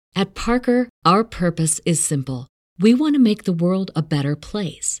At Parker, our purpose is simple. We want to make the world a better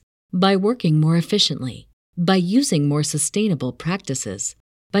place by working more efficiently, by using more sustainable practices,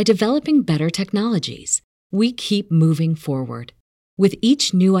 by developing better technologies. We keep moving forward. With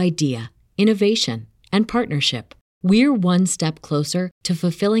each new idea, innovation, and partnership, we're one step closer to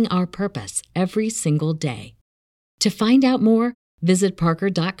fulfilling our purpose every single day. To find out more, visit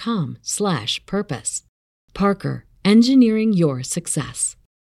parker.com/purpose. Parker, engineering your success.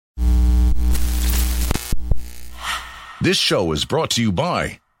 This show is brought to you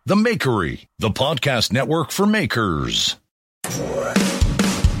by The Makery, the podcast network for makers.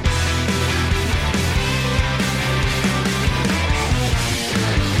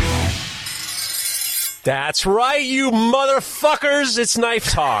 That's right, you motherfuckers. It's Knife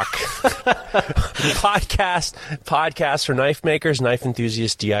Talk. Podcast for knife makers, knife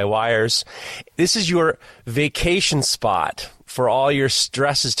enthusiasts, DIYers. This is your vacation spot for all your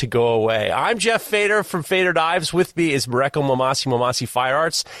stresses to go away. I'm Jeff Fader from Fader Knives. With me is Mareko Momasi Fire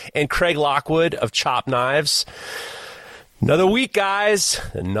Arts and Craig Lockwood of Chop Knives. Another week, guys.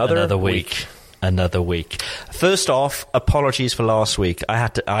 Another week. Another week. First off, apologies for last week.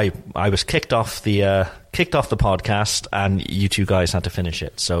 I was kicked off the podcast, and you two guys had to finish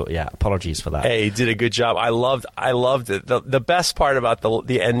it. So yeah, apologies for that. Hey, you did a good job. I loved it. The best part about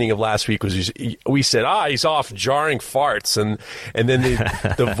the ending of last week was we said, he's off jarring farts, and then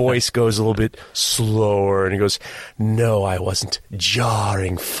the voice goes a little bit slower, and he goes, no, I wasn't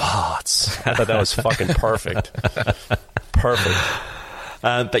jarring farts. I thought that was fucking perfect. Perfect.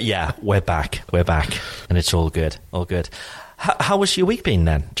 But yeah, we're back, and it's all good. How was your week been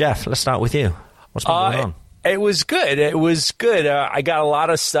then? Jeff, let's start with you. What's been going on? It was good. I got a lot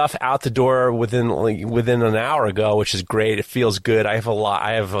of stuff out the door within an hour ago, which is great. It feels good. I'm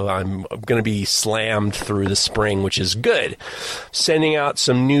going to be slammed through the spring, which is good. Sending out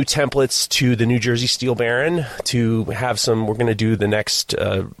some new templates to the New Jersey Steel Baron to have some. We're going to do the next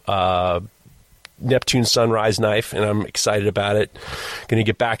Neptune Sunrise knife, and I'm excited about it. Going to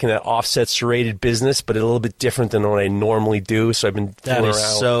get back in that offset serrated business, but a little bit different than what I normally do. So I've been fooling around. That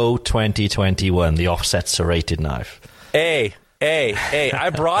is so 2021, the offset serrated knife. Hey, I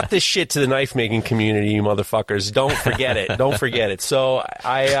brought this shit to the knife making community, you motherfuckers. Don't forget it. So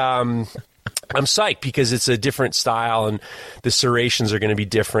I'm psyched because it's a different style and the serrations are going to be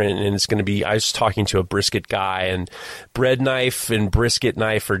different, and it's going to be, I was talking to a brisket guy, and bread knife and brisket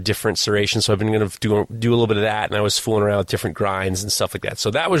knife are different serrations, so I've been going to do a little bit of that, and I was fooling around with different grinds and stuff like that.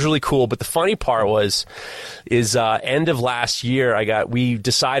 So that was really cool, but the funny part is end of last year, we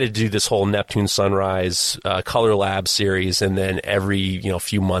decided to do this whole Neptune Sunrise Color Lab series, and then every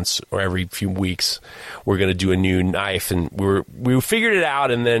few months or every few weeks, we're going to do a new knife, and we figured it out,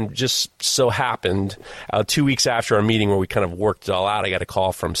 and then just so happened 2 weeks after our meeting where we kind of worked it all out, I got a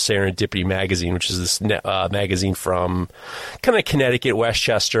call from Serendipity Magazine, which is this magazine from kind of Connecticut,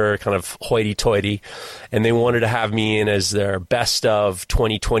 Westchester, kind of hoity-toity, and they wanted to have me in as their best of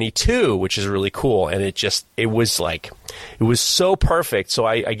 2022, which is really cool, and it was so perfect. So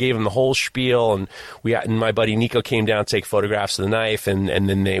I gave them the whole spiel, and my buddy Nico came down to take photographs of the knife, and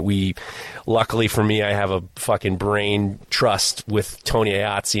then we luckily for me, I have a fucking brain trust with Tony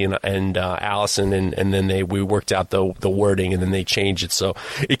Iazzi and Allison, and then we worked out the wording, and then they changed it. So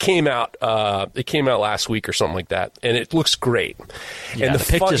it came out last week or something like that, and it looks great. Yeah, and the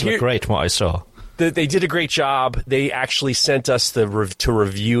pictures look great from what I saw. They did a great job. They actually sent us to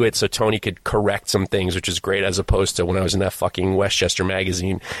review it so Tony could correct some things, which is great, as opposed to when I was in that fucking Westchester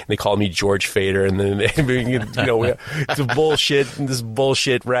magazine. And they called me George Fader, and then it's this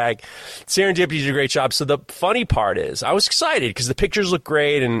bullshit rag. Serendipity did a great job. So the funny part is, I was excited because the pictures look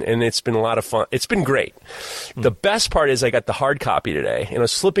great, and it's been a lot of fun. It's been great. The best part is I got the hard copy today, and I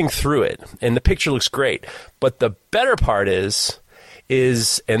was flipping through it, and the picture looks great. But the better part is,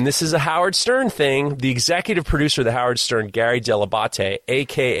 and this is a Howard Stern thing, the executive producer of the Howard Stern, Gary Dell'Abate,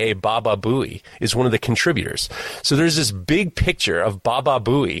 a.k.a. Baba Booey, is one of the contributors. So there's this big picture of Baba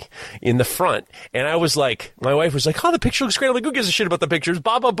Booey in the front, and I was like, my wife was like, the picture looks great. I'm like, who gives a shit about the pictures?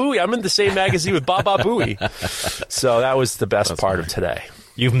 Baba Booey. I'm in the same magazine with Baba Booey. So that was the best part of today.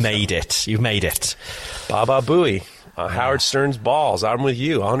 You've made it. Baba Booey. Howard Stern's balls. I'm with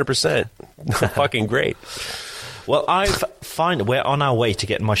you, 100%. Fucking great. Well, we're on our way to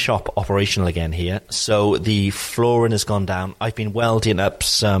getting my shop operational again here. So the flooring has gone down. I've been welding up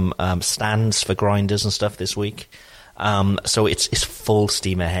some stands for grinders and stuff this week. So it's full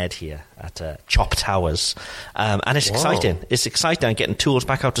steam ahead here at Chop Towers. And it's exciting. It's exciting. I'm getting tools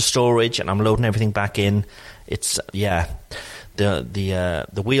back out to storage, and I'm loading everything back in. It's,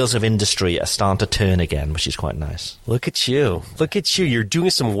 the wheels of industry are starting to turn again, which is quite nice. Look at you. You're doing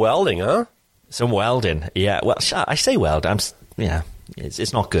some welding, huh? Some welding, yeah. Well, I say weld.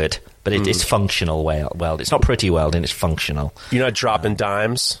 It's not good, but it's functional weld. It's not pretty welding. It's functional. You're not dropping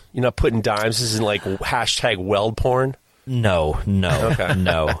dimes. You're not putting dimes. This isn't like hashtag weld porn. No.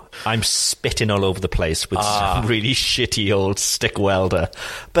 No. I'm spitting all over the place with some really shitty old stick welder.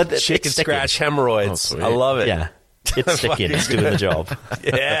 But chicken scratch hemorrhoids. I love it. Yeah. It's sticking. It's doing the job.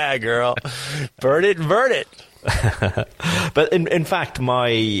 Yeah, girl. Burn it. But in fact,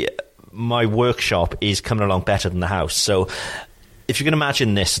 my workshop is coming along better than the house. So if you can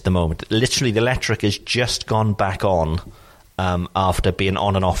imagine this at the moment, literally the electric has just gone back on after being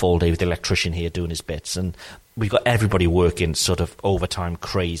on and off all day with the electrician here doing his bits. And we've got everybody working sort of overtime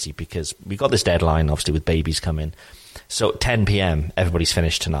crazy because we've got this deadline, obviously, with babies coming. So 10 p.m, everybody's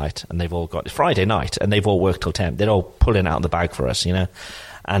finished tonight, and they've all got Friday night, and they've all worked till 10. They're all pulling out of the bag for us,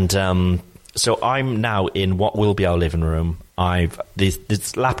 And so I'm now in what will be our living room.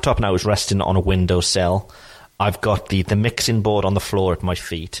 This laptop now is resting on a windowsill. I've got the mixing board on the floor at my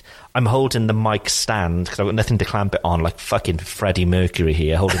feet. I'm holding the mic stand because I've got nothing to clamp it on, like fucking Freddie Mercury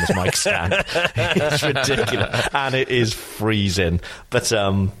here, holding this mic stand. It's ridiculous. And it is freezing. But,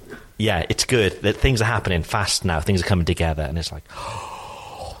 yeah, it's good. Things are happening fast now. Things are coming together. And it's like,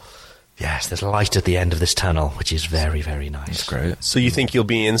 yes, there's light at the end of this tunnel, which is very, very nice. That's great. So you think you'll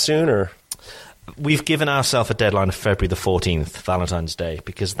be in soon, or...? We've given ourselves a deadline of February the 14th, Valentine's Day,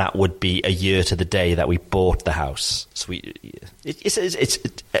 because that would be a year to the day that we bought the house. So it's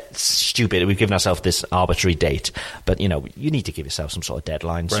stupid. We've given ourselves this arbitrary date, but you need to give yourself some sort of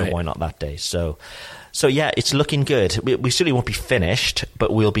deadline. So why not that day? So yeah, it's looking good. We certainly won't be finished,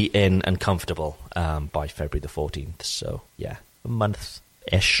 but we'll be in and comfortable by February the 14th. So yeah, a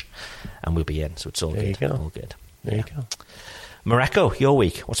month-ish, and we'll be in. So it's all good. There you go. All good. There you go. Mareko, your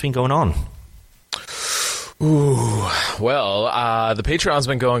week. What's been going on? Ooh, well, the Patreon's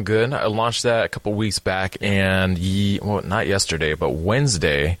been going good. I launched that a couple weeks back, and not yesterday, but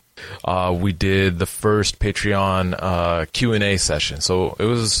Wednesday, we did the first Patreon Q&A session. So it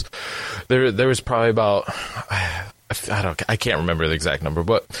was there was probably about I can't remember the exact number,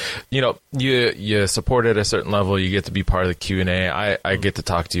 but you support at a certain level, you get to be part of the Q&A. I get to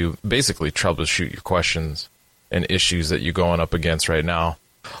talk to you, basically troubleshoot your questions and issues that you're going up against right now.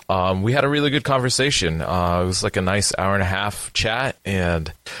 We had a really good conversation. It was like a nice hour and a half chat,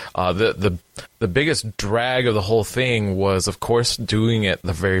 and the biggest drag of the whole thing was, of course, doing it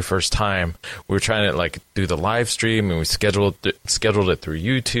the very first time. We were trying to do the live stream, and we scheduled it through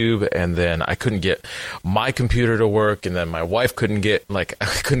YouTube, and then I couldn't get my computer to work, and then my wife couldn't get I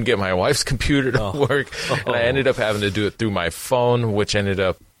couldn't get my wife's computer to work, and I ended up having to do it through my phone, which ended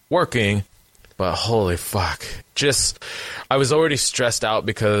up working. But holy fuck. I was already stressed out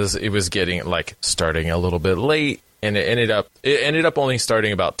because it was getting starting a little bit late, and it ended up only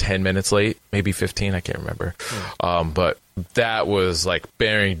starting about 10 minutes late, maybe 15, I can't remember. But that was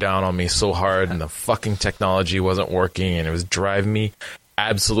bearing down on me so hard, and the fucking technology wasn't working, and it was driving me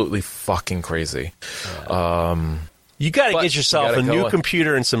absolutely fucking crazy. You got to get yourself a new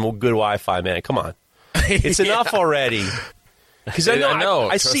computer and some good Wi-Fi, man. Come on. It's enough already. Because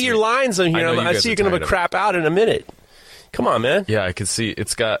I see your lines on here. I see you're going to crap out in a minute. Come on, man. Yeah, I can see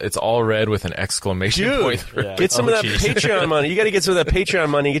it's all red with an exclamation point. Yeah. Get some of that Patreon money. You got to get some of that Patreon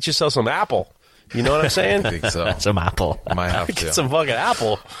money and get yourself some Apple. You know what I'm saying? I think so. Some Apple. Might have to get some fucking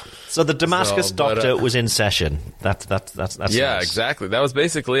Apple. So the Damascus doctor was in session. That's yeah, nice. Exactly. That was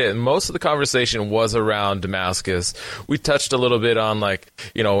basically it. And most of the conversation was around Damascus. We touched a little bit on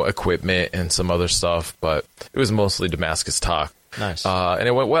equipment and some other stuff, but it was mostly Damascus talk. Nice. And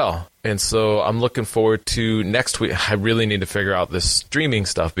it went well. And so I'm looking forward to next week. I really need to figure out this streaming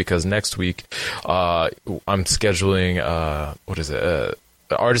stuff because next week I'm scheduling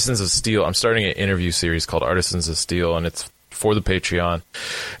Artisans of Steel. I'm starting an interview series called Artisans of Steel, and it's for the Patreon.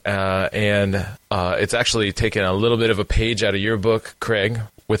 And it's actually taken a little bit of a page out of your book, Craig,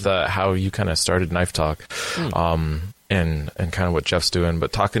 with how you kind of started Knife Talk. And kind of what Jeff's doing,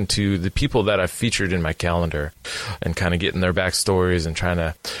 but talking to the people that I've featured in my calendar and kind of getting their backstories and trying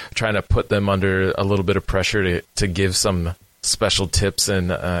to put them under a little bit of pressure to give some special tips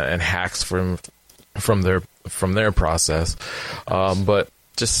and hacks from their process. But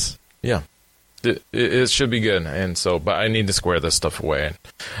just, yeah. It should be good, and so, but I need to square this stuff away, and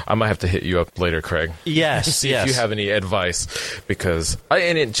I might have to hit you up later, Craig. Yes, see if you have any advice, because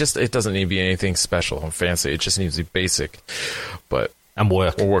it doesn't need to be anything special or fancy. It just needs to be basic, but and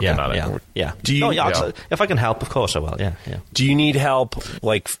work. We're working on it. Yeah. If I can help, of course I will. Yeah. Do you need help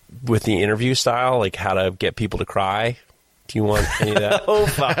with the interview style, how to get people to cry? Do you want any of that? Oh,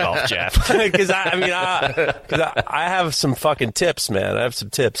 fuck off, Jeff. Because I have some fucking tips, man. I have some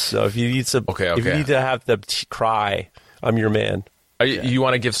tips. So if you need some, if you need to have the cry, I'm your man. You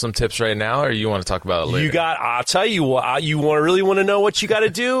want to give some tips right now, or you want to talk about it later? I'll tell you what. You really want to know what you got to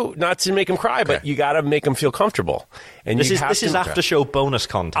do, not to make them cry, but you got to make them feel comfortable. And this is after show bonus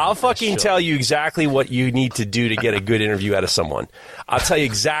content. I'll fucking tell you exactly what you need to do to get a good interview out of someone. I'll tell you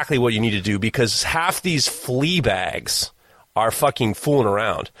exactly what you need to do, because half these flea bags are fucking fooling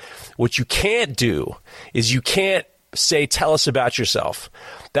around. What you can't do is you can't say, tell us about yourself.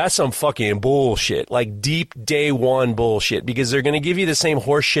 That's some fucking bullshit, like deep day one bullshit, because they're going to give you the same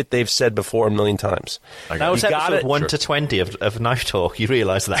horse shit they've said before a million times. That was episode 1 to 20 of Knife Talk. You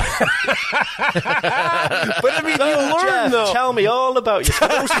realise that? But I mean, you learn, Jeff, though. Tell me all about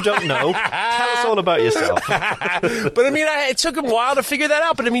yourself. For those who don't know, tell us all about yourself. But I mean, it took a while to figure that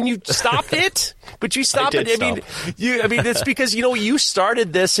out. But I mean, you stopped it. But you stopped it. I mean, it's because you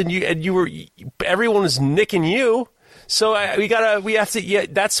started this, and everyone was nicking you. So you gotta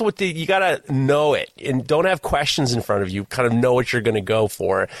know it, and don't have questions in front of you. Kind of know what you're going to go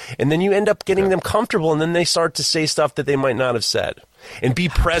for, and then you end up getting them comfortable, and then they start to say stuff that they might not have said. And be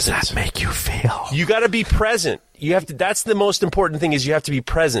present. How does that make you feel? You got to be present. You have to. That's the most important thing, is you have to be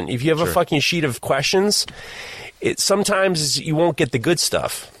present. If you have a fucking sheet of questions, sometimes you won't get the good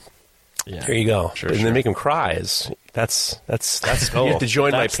stuff. Yeah. There you go. And then make them cry. That's you have to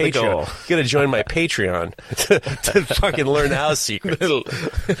join my Patreon. You got to join my Patreon to fucking learn those secrets.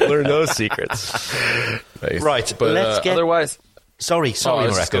 Learn those secrets. Nice. Right, but let's get. Otherwise, sorry,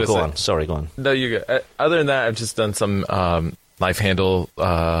 Mareko. Go on. Sorry, go on. No, you go. Other than that, I've just done some knife handle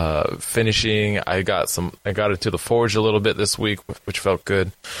finishing. I got it to the forge a little bit this week, which felt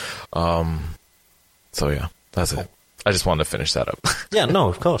good. So yeah, that's it. I just wanted to finish that up. Yeah, no,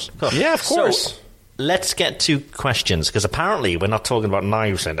 of course. Yeah, of course. So, let's get to questions, because apparently we're not talking about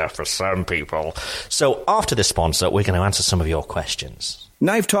knives enough for some people. So after this sponsor, we're going to answer some of your questions.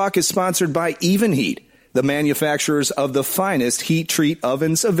 Knife Talk is sponsored by Even Heat, the manufacturers of the finest heat treat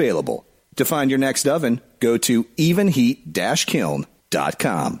ovens available. To find your next oven, go to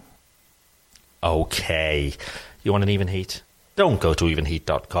evenheat-kiln.com. Okay. You want an Even Heat? Don't go to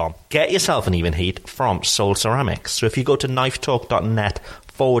evenheat.com. Get yourself an Even Heat from Soul Ceramics. So if you go to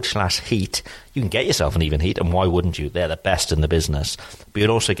knifetalk.net/heat, you can get yourself an Even Heat, and why wouldn't you? They're the best in the business. But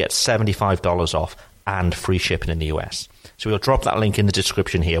you'll also get $75 off and free shipping in the US. So we'll drop that link in the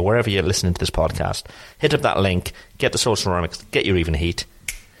description here, wherever you're listening to this podcast. Hit up that link, get the Soul Ceramics, get your Even Heat,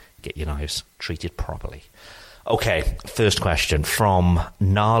 get your knives treated properly. Okay, first question from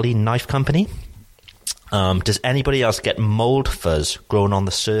Gnarly Knife Company. Does anybody else get mold fuzz growing on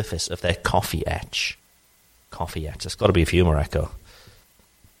the surface of their coffee etch? Coffee etch. There's got to be a few, Mareko.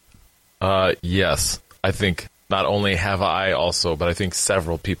 Yes. I think not only have I also, but I think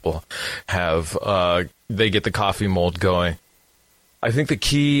several people have. They get the coffee mold going. I think the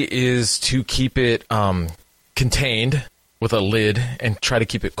key is to keep it contained with a lid and try to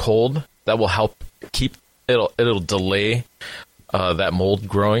keep it cold. That will help keep it'll delay that mold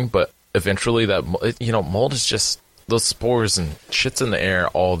growing, but eventually that mold is just those spores and shit's in the air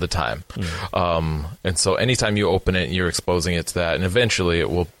all the time. And so anytime you open it, you're exposing it to that, and eventually it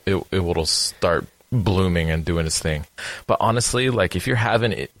will start blooming and doing its thing. But honestly, like if you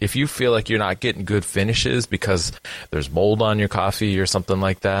feel like you're not getting good finishes because there's mold on your coffee or something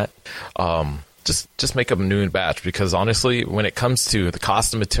like that, just make a new batch, because honestly, when it comes to the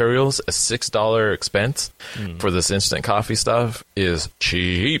cost of materials, a $6 expense for this instant coffee stuff is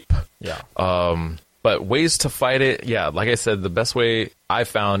cheap. Yeah. But ways to fight it, yeah, like I said, the best way I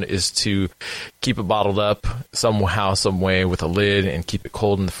found is to keep it bottled up somehow, some way with a lid, and keep it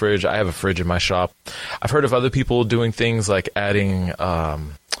cold in the fridge. I have a fridge in my shop. I've heard of other people doing things like adding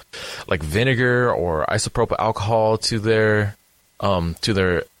like vinegar or isopropyl alcohol to their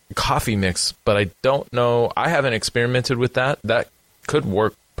coffee mix, but I don't know. I haven't experimented with that. That could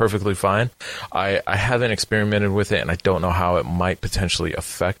work perfectly fine. I haven't experimented with it, and I don't know how it might potentially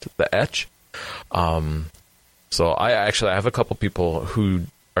affect the etch. So I have a couple people who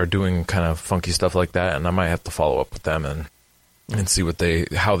are doing kind of funky stuff like that, and I might have to follow up with them and see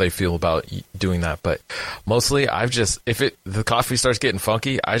how they feel about doing that. But mostly, if the coffee starts getting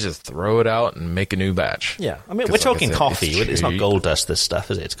funky, I just throw it out and make a new batch. Yeah, I mean, we're talking coffee. It's not gold dust. This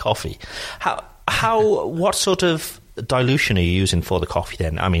stuff, is it? It's coffee. What sort of dilution are you using for the coffee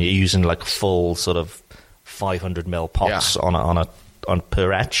then? I mean, are you using like full sort of 500 ml pots on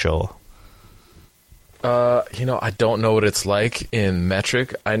per etch, or? I don't know what it's like in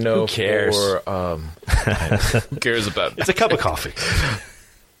metric. I know. Who cares? Who cares about it? It's a cup of coffee.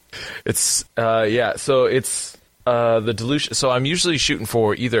 It's So it's The dilution. So I'm usually shooting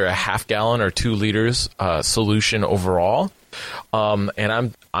for either a half gallon or 2 liters solution overall.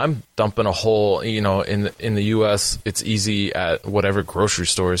 And I'm dumping a whole, in the U.S., it's easy at whatever grocery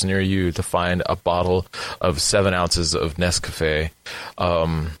stores near you to find a bottle of 7 ounces of Nescafe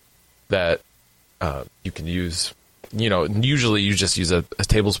that you can use. Usually you just use a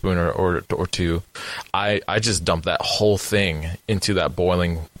tablespoon or 2. I just dump that whole thing into that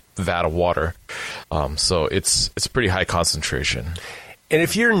boiling vat of water. So it's pretty high concentration. And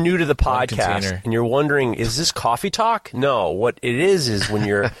if you're new to the podcast container. and you're wondering, is this coffee talk? No, what it is when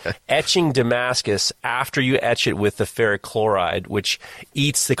you're etching Damascus after you etch it with the ferric chloride, which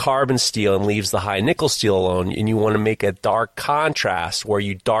eats the carbon steel and leaves the high nickel steel alone, and you want to make a dark contrast where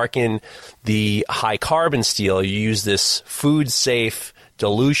you darken the high carbon steel, you use this food-safe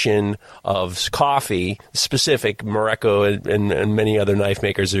dilution of coffee, specific. Morocco and many other knife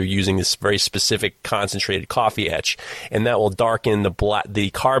makers are using this very specific concentrated coffee etch, and that will darken the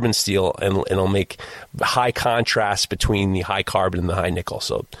carbon steel, and it'll make high contrast between the high carbon and the high nickel.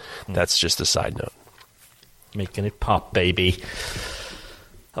 So that's just a side note. Making it pop, baby.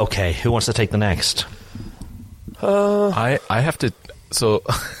 Okay, who wants to take the next? I have to. So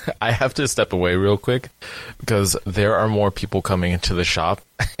I have to step away real quick because there are more people coming into the shop,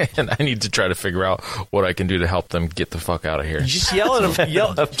 and I need to try to figure out what I can do to help them get the fuck out of here. Just yell at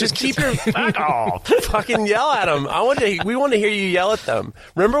them. Just keep your back off. Fucking yell at them. We want to hear you yell at them.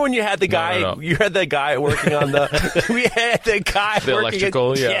 Remember when you had the guy? No. You had the guy working on the. We had the guy. The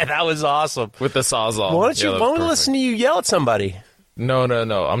electrical. Yeah, that was awesome. With the Sawzall. Why don't we listen to you yell at somebody? No.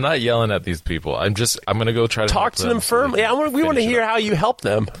 I'm not yelling at these people. I'm going to go try to talk to them firmly. Yeah, we want to hear how you help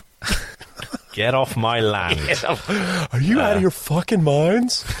them. Get off my land. Are you out of your fucking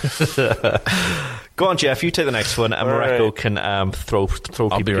minds? Go on, Jeff. You take the next one, and Morocco can throw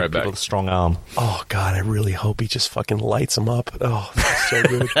people right back with a strong arm. Oh, God, I really hope he just fucking lights them up. Oh, that's so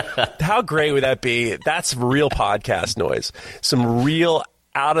good. How great would that be? That's real podcast noise. Some real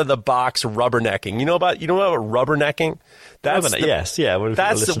out-of-the-box rubbernecking. You know about rubbernecking? That's yes.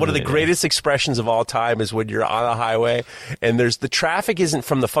 That's one of the greatest expressions of all time is when you're on a highway and the traffic isn't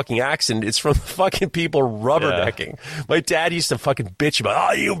from the fucking accident, it's from the fucking people rubbernecking. Yeah. My dad used to fucking bitch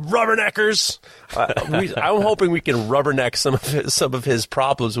about, you rubberneckers. I'm hoping we can rubberneck some of his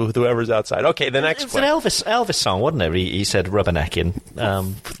problems with whoever's outside. Okay, the next one. It was an Elvis song, wasn't it? He said rubbernecking.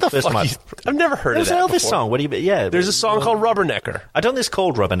 What the fuck? I've never heard of that. It was an Elvis before. song. There's a song called Rubbernecker. I don't think it's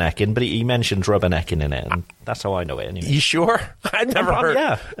called rubbernecking, but he mentioned rubbernecking in it, and that's how I know it anyway. You sure? I've never heard.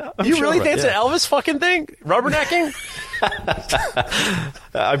 Yeah. You really think it's an Elvis fucking thing? Rubbernecking?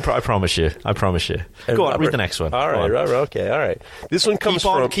 I promise you. Go on, read the next one. All right. Okay. All right. This one comes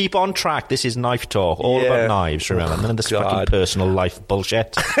from. Keep on track. This is Knife Talk. All about knives. Remember, none of this fucking personal life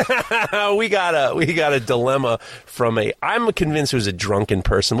bullshit. we got a dilemma from I'm convinced it was a drunken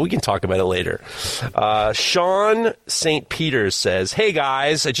person. We can talk about it later. Sean St. Peters says, "Hey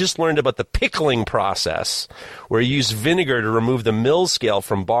guys, I just learned about the pickling process, where you use vinegar to remove the mill scale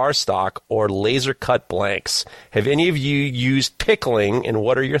from bar stock or laser cut blanks. Have any of you used pickling, and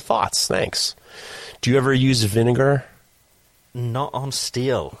what are your thoughts? Thanks." Do you ever use vinegar? Not on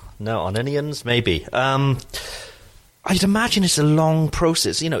steel. No, on onions, maybe. I'd imagine it's a long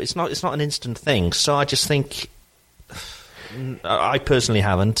process. It's not an instant thing. So I just think, I personally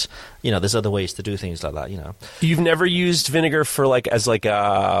haven't. There's other ways to do things like that. You've never used vinegar for as a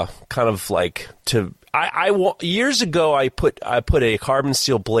kind of to. Years ago, I put a carbon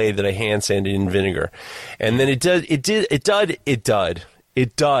steel blade that I hand sanded in vinegar, and then it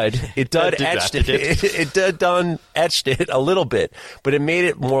etched it a little bit, but it made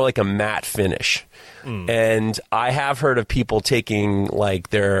it more like a matte finish. And I have heard of people taking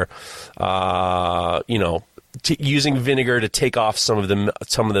their using vinegar to take off some of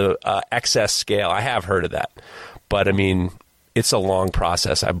the excess scale. I have heard of that, but I mean, it's a long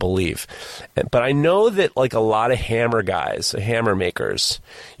process, I believe. But I know that a lot of hammer makers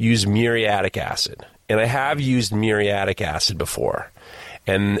use muriatic acid, and I have used muriatic acid before.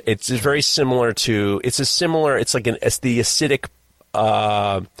 And it's very similar to it's the acidic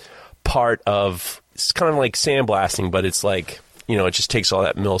part of, it's kind of like sandblasting, but it's it just takes all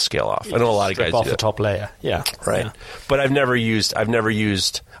that mill scale off. I know a lot of guys do off that. The top layer. Yeah. Right. Yeah. But I've never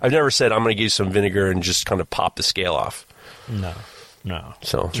said I'm going to use some vinegar and just kind of pop the scale off. No.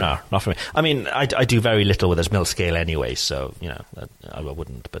 So no, not for me. I mean, I do very little with this mill scale anyway, so I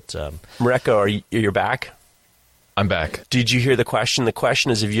wouldn't. But Morocco, you're back? I'm back. Did you hear the question? The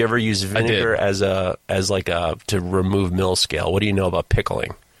question is, have you ever used vinegar to remove mill scale? What do you know about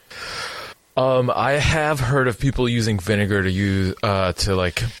pickling? I have heard of people using vinegar to use to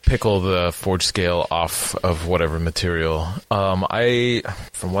like pickle the forge scale off of whatever material.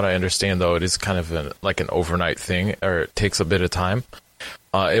 From what I understand though, it is kind of like an overnight thing, or it takes a bit of time.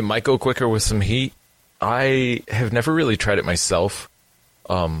 It might go quicker with some heat. I have never really tried it myself.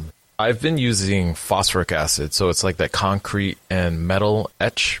 I've been using phosphoric acid, so it's like that concrete and metal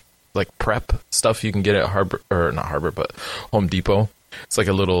etch, like prep stuff you can get at Home Depot. It's like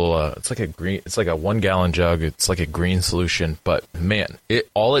a little, it's like a 1 gallon jug. It's like a green solution, but man, it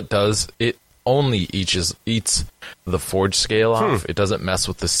only eats the forge scale off. It doesn't mess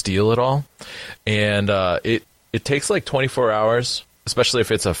with the steel at all. And, it takes like 24 hours, especially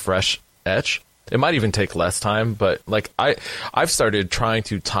if it's a fresh etch. It might even take less time, but like I've started trying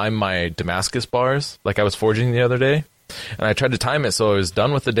to time my Damascus bars, like I was forging the other day, and I tried to time it so I was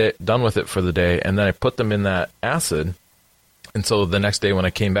done with it for the day, and then I put them in that acid. And so the next day when I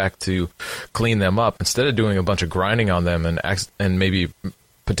came back to clean them up, instead of doing a bunch of grinding on them and maybe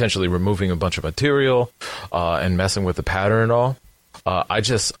potentially removing a bunch of material and messing with the pattern and all, I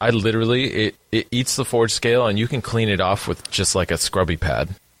literally it eats the forge scale, and you can clean it off with just like a scrubby pad.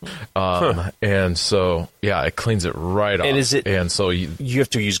 And so yeah, it cleans it right off. And so you have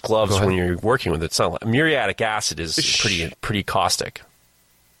to use gloves when you're working with it. It's not like, muriatic acid is pretty caustic.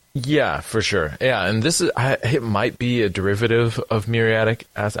 Yeah, for sure. Yeah, and it might be a derivative of muriatic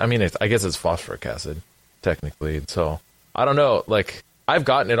acid. I mean, I guess it's phosphoric acid, technically. So, I don't know. Like, I've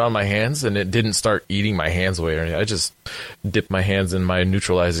gotten it on my hands, and it didn't start eating my hands away or anything. I just dipped my hands in my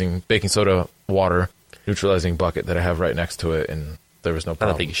baking soda water neutralizing bucket that I have right next to it, and there was no problem.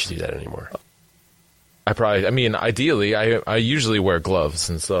 I don't think you should do that anymore. Ideally, I usually wear gloves,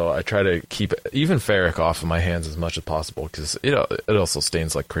 and so I try to keep even ferric off of my hands as much as possible, because it also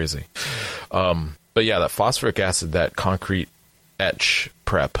stains like crazy. But yeah, that phosphoric acid, that concrete etch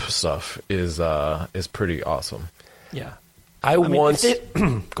prep stuff is pretty awesome. Yeah.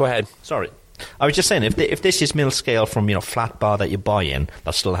 Go ahead. Sorry. I was just saying, if this is mill scale from, flat bar that you buy in,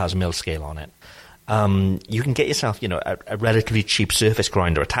 that still has mill scale on it, you can get yourself, a relatively cheap surface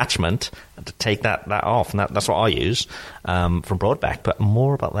grinder attachment to take that off, and that's what I use from Broadbeck. But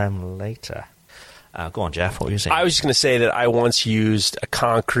more about them later. Go on, Jeff. What were you saying? I was just going to say that I once used a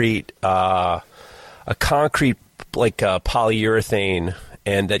concrete like polyurethane,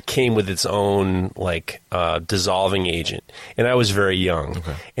 and that came with its own like dissolving agent. And I was very young,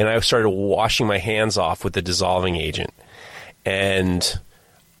 and I started washing my hands off with the dissolving agent, and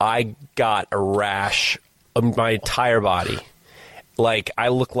I got a rash on my entire body. Like I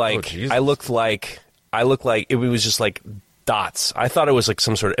looked like it was just like dots. I thought it was like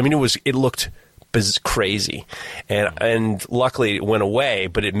some sort of. It looked crazy, and luckily it went away.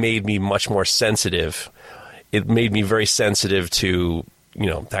 But it made me much more sensitive. It made me very sensitive to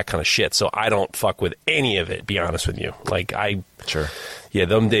that kind of shit. So I don't fuck with any of it. Be honest with you. Yeah,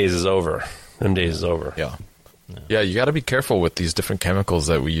 them days is over. Yeah. Yeah, you got to be careful with these different chemicals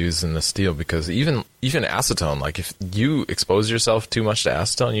that we use in the steel, because even acetone, like if you expose yourself too much to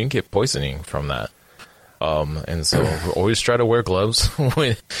acetone, you can get poisoning from that. And so always try to wear gloves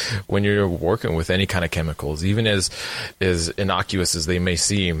when you're working with any kind of chemicals, even as innocuous as they may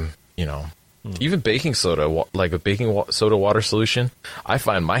seem. Even baking soda, like a baking soda water solution, I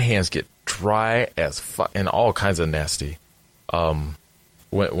find my hands get dry as fuck and all kinds of nasty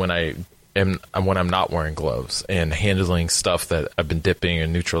when I'm not wearing gloves and handling stuff that I've been dipping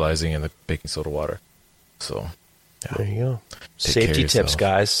and neutralizing in the baking soda water. So, yeah. There you go. Safety tips,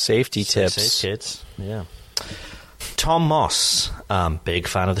 guys. Safety tips. Safe kids. Yeah. Tom Moss, big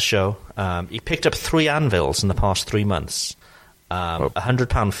fan of the show. He picked up 3 anvils in the past 3 months.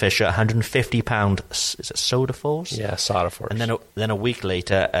 £100 Fisher, £150, is it Soda Force? Yeah, Soda Force. And then a week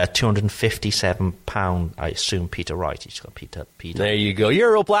later, £257, I assume, Peter Wright. He's got Peter. There you go. You're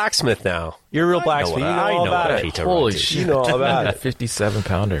a real blacksmith now. You're a real blacksmith. You know all about it. Peter Holy Wright shit. You know all about it.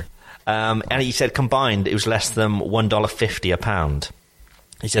 57-pounder. And he said combined, it was less than $1.50 a pound.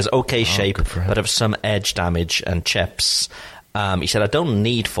 He says, okay shape, but of some edge damage and chips. He said, I don't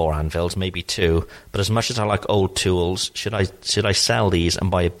need 4 anvils, maybe 2, but as much as I like old tools, should I sell these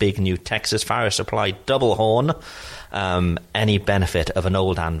and buy a big new Texas Fire Supply double horn? Any benefit of an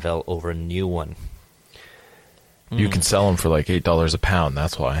old anvil over a new one? You can sell them for like $8 a pound,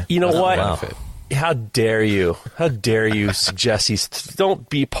 that's why. You know what? Benefit. How dare you? How dare you suggest these? Don't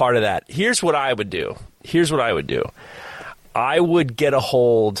be part of that. Here's what I would do. I would get a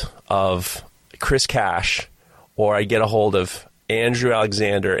hold of Chris Cash, or I get a hold of Andrew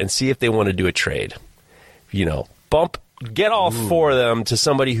Alexander and see if they want to do a trade. Get all 4 of them to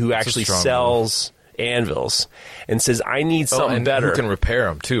somebody who actually sells anvils and says, I need something better. Who can repair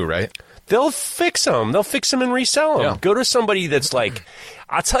them too, right? they'll fix them. They'll fix them and resell them. Yeah. Go to somebody that's like,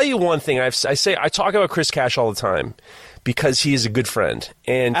 I'll tell you one thing. I talk about Chris Cash all the time because he is a good friend.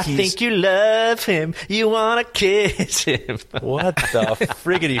 And I think you love him. You want to kiss him. What the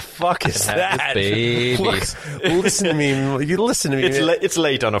friggity fuck is that? Babies. Look, listen to me. You listen to me. It's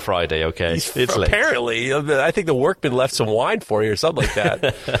late on a Friday, okay? It's late. Apparently. I think the workman left some wine for you or something like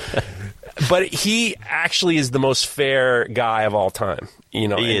that. But he actually is the most fair guy of all time. You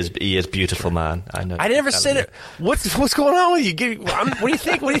know, He is beautiful, man. I know. I never said it. What's going on with you? What do you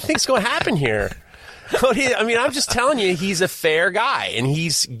think? What do you think's going to happen here? I'm just telling you, he's a fair guy, and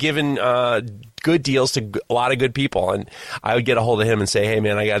he's given good deals to a lot of good people. And I would get a hold of him and say, hey,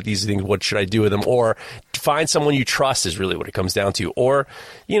 man, I got these things. What should I do with them? Or find someone you trust is really what it comes down to. Or,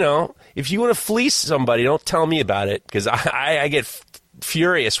 if you want to fleece somebody, don't tell me about it, because I get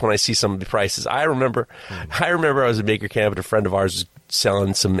furious when I see some of the prices. I remember I was at Maker Camp, and a friend of ours was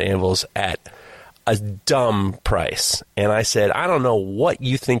selling some anvils at a dumb price, and I said, I don't know what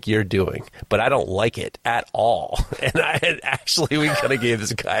you think you're doing, but I don't like it at all. And we kind of gave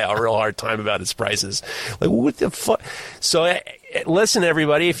this guy a real hard time about his prices. Like, what the fuck? So listen,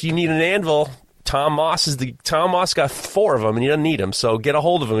 everybody, if you need an anvil, Tom Moss got 4 of them, and you don't need them. So get a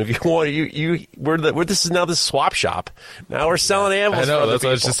hold of him if you want. This is now the swap shop. Now we're selling anvils. I know. For That's what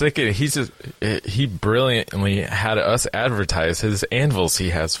I was people. just thinking. He brilliantly had us advertise his anvils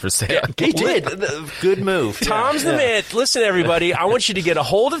he has for sale. He did. Good move. Tom's the man. Listen, everybody, I want you to get a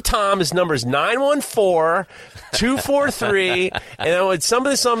hold of Tom. His number is 914-243. And then with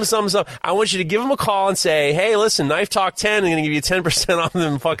something. I want you to give him a call and say, hey, listen, Knife Talk 10, I'm going to give you 10% off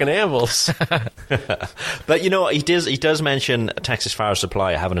them fucking anvils. But he does mention Texas Fire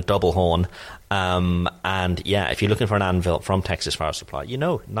Supply having a double horn. And yeah, if you're looking for an anvil from Texas Fire Supply,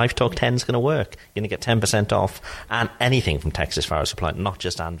 Knife Talk 10 is going to work. You're going to get 10% off and anything from Texas Fire Supply, not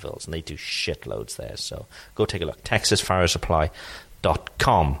just anvils. And they do shitloads there. So go take a look.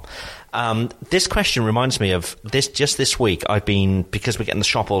 TexasFireSupply.com. This question reminds me of this. Just this week, because we're getting the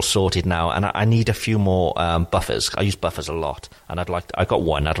shop all sorted now, and I need a few more buffers. I use buffers a lot, and I got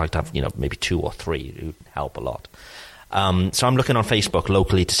one. I'd like to have maybe 2 or 3. It would help a lot. So I'm looking on Facebook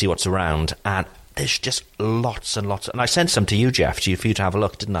locally to see what's around, and there's just lots and lots. And I sent some to you, Jeff, for you to have a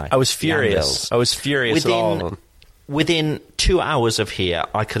look, didn't I? I was furious. At all of them. Within 2 hours of here,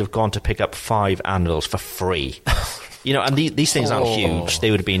 I could have gone to pick up 5 anvils for free. And these things aren't huge. They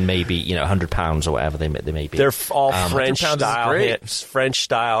would have been maybe £100 or whatever they may be. They're all French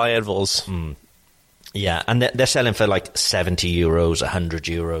style anvils. Yeah, and they're selling for like €70,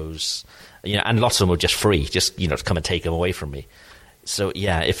 €100. And lots of them are just free, just to come and take them away from me. So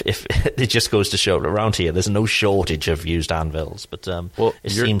yeah, if it just goes to show around here, there's no shortage of used anvils. But it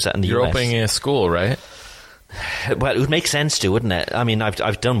seems that in the US, you're opening a school, right? Well, it would make sense to, wouldn't it? I mean,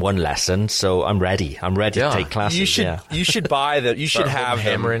 I've done one lesson, so I'm ready. I'm ready to take classes. You should buy them. You should have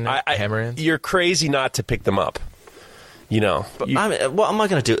hammering. You're crazy not to pick them up. But what am I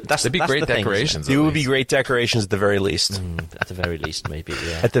going to do? They'd be great decorations. It would be great decorations at the very least. At the very least, maybe.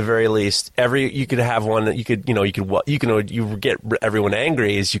 Yeah. At the very least, you could have one that you get everyone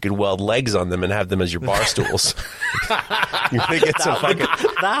angry is you could weld legs on them and have them as your bar stools.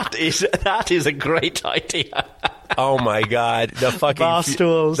 That is a great idea. Oh my God! The fucking bar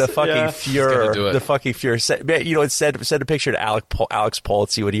stools. The fucking Fuhrer. The fucking Fuhrer. Send a picture to Alex Pohl and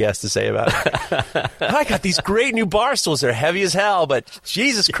see what he has to say about it. I got these great new bar stools. They're heavy as hell, but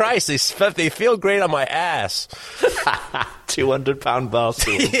Jesus Christ, they feel great on my ass. 200-pound bar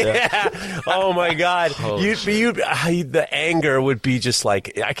stools. Yeah. Oh my God. The anger would be just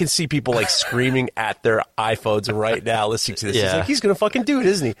like, I can see people like screaming at their iPhones right now listening to this. Yeah. He's going to fucking do it,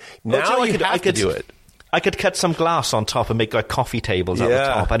 isn't he? Now you have to do it. I could cut some glass on top and make like coffee tables at the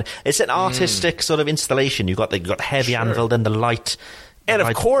top, and it's an artistic sort of installation. You've got heavy anvil, then the light. And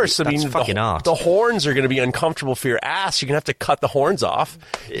of course, art. The horns are going to be uncomfortable for your ass. You're going to have to cut the horns off.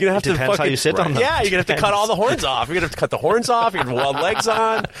 You're going to have depends how you sit on them. Yeah, you're going to have to cut all the horns off. You're going to have to cut the horns off. You're going to weld legs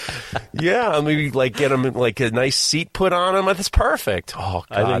on. Yeah, maybe like get them like a nice seat put on them. That's perfect. Oh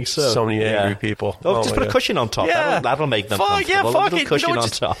God, I think so. So many angry people. Just put a cushion on top. Yeah. That'll make them comfortable. Fuck it. Cushion on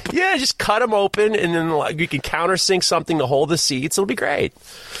top. Yeah, just cut them open, and then you can countersink something to hold the seats. It'll be great.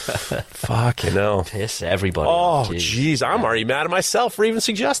 Fucking hell. Piss everybody. Oh, jeez. I'm already mad at myself for even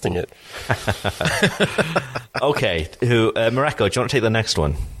suggesting it. Okay. Mareko, do you want to take the next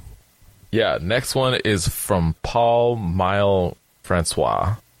one? Yeah, next one is from Paul Mile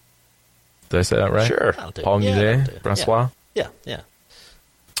Francois. Did I say that right? Sure. Paul Mile Francois? Yeah.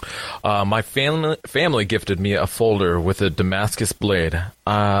 My family gifted me a folder with a Damascus blade.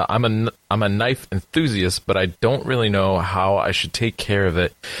 I'm a knife enthusiast, but I don't really know how I should take care of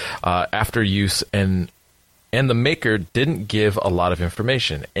it after use, and the maker didn't give a lot of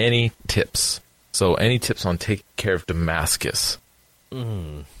information. Any tips? So, any tips on taking care of Damascus? I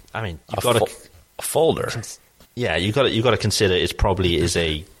mean, you've got a folder. Yeah, you got to consider it probably is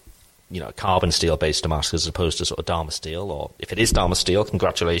a carbon steel based Damascus as opposed to sort of Dharma steel, or if it is Dharma steel,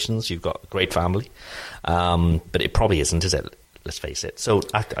 congratulations, you've got a great family. But it probably isn't, is it? Let's face it. So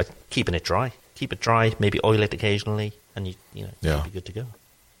I keeping it dry. Keep it dry, maybe oil it occasionally, and you'll be good to go.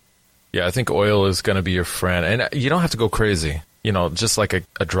 Yeah, I think oil is going to be your friend, and you don't have to go crazy. Just like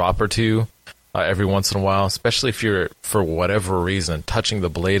a drop or two every once in a while, especially if you're, for whatever reason, touching the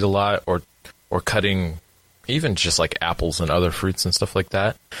blade a lot or cutting even just like apples and other fruits and stuff like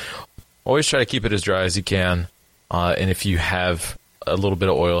that. Always try to keep it as dry as you can, and if you have a little bit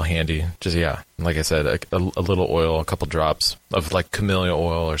of oil handy, just, like I said, a little oil, a couple drops of like camellia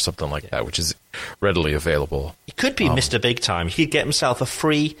oil or something like that, which is readily available. It could be Mr. Big Time. He'd get himself a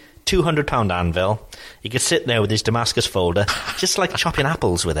free 200-pound anvil. He could sit there with his Damascus folder, just like chopping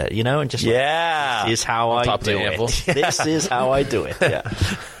apples with it, and just this is how I do it. This is how I do it.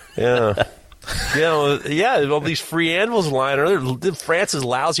 Yeah. All these free anvils lying around. France is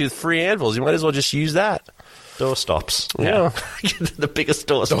lousy with free anvils. You might as well just use that. Door stops. Yeah. The biggest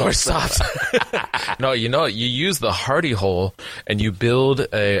door stops. No, you use the hardy hole and you build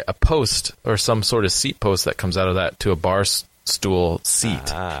a post or some sort of seat post that comes out of that to a bar stool seat.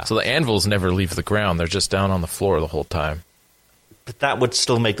 So the anvils never leave the ground. They're just down on the floor the whole time. But that would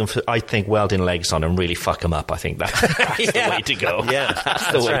still make them, I think, welding legs on them really fuck them up. I think that's the way to go. Yeah,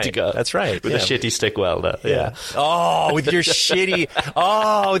 that's the way to go. That's right. With a shitty stick welder. Yeah. Oh, with your shitty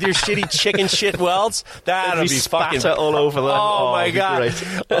chicken shit welds, that'll be fucking all over them. Oh my god.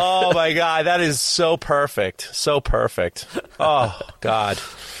 Oh my god, that is so perfect. So perfect. Oh god.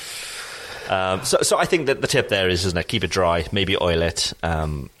 So I think that the tip there is, isn't it? Keep it dry, maybe oil it,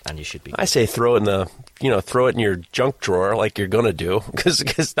 and you should be. I say throw it in your junk drawer like you're gonna do,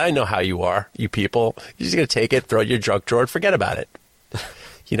 because I know how you are, you people. You're just gonna take it, throw it in your junk drawer, and forget about it.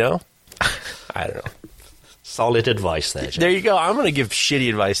 I don't know. Solid advice there, Jeff. There you go. I'm going to give shitty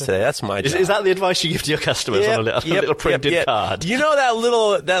advice today. That's my job. Is that the advice you give to your customers on a little printed card? You know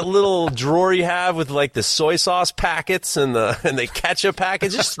that little drawer you have with like the soy sauce packets and the ketchup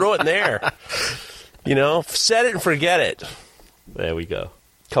packets? Just throw it in there. Set it and forget it. There we go.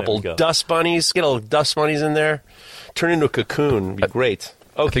 Couple dust bunnies. Get a little dust bunnies in there. Turn into a cocoon. It'd be great.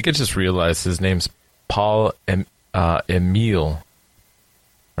 Okay. I think I just realized his name's Paul Emile.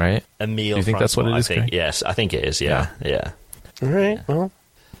 Right? Emile. Do you think that's what it is? Yes, I think it is. Yeah. All right. Well,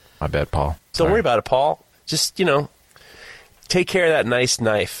 my bad, Paul. Don't worry about it, Paul. Just take care of that nice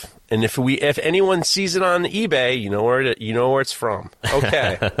knife. And if anyone sees it on eBay, you know where it's from.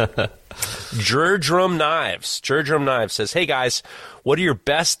 Okay. Jerdrum Knives says, "Hey guys, what are your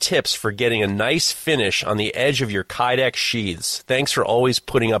best tips for getting a nice finish on the edge of your Kydex sheaths? Thanks for always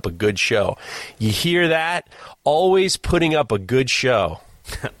putting up a good show." You hear that? Always putting up a good show.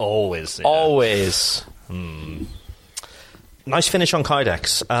 Always. Yeah. Always. Nice finish on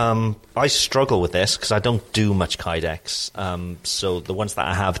Kydex. I struggle with this because I don't do much Kydex. So the ones that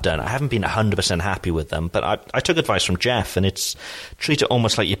I have done, I haven't been 100% happy with them. But I took advice from Jeff, and it's treat it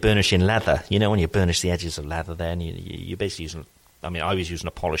almost like you're burnishing leather. When you burnish the edges of leather, then you're basically using. I was using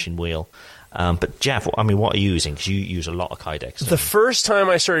a polishing wheel. But Jeff, what are you using? Because you use a lot of Kydex. The first time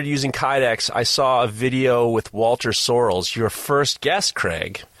I started using Kydex, I saw a video with Walter Sorrells, your first guest,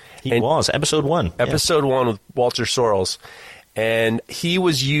 Craig. He was, episode 1. Episode 1 with Walter Sorrells. And he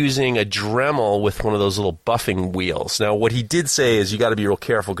was using a Dremel with one of those little buffing wheels. Now, what he did say is you got to be real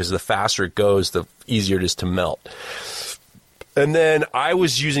careful because the faster it goes, the easier it is to melt. And then I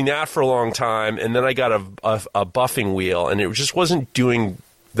was using that for a long time, and then I got a buffing wheel, and it just wasn't doing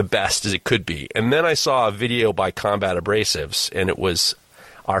the best as it could be. And then I saw a video by Combat Abrasives, and it was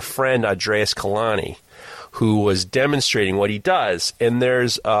our friend Andreas Kalani who was demonstrating what he does. And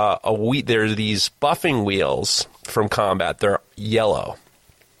there's these buffing wheels from Combat. They're yellow,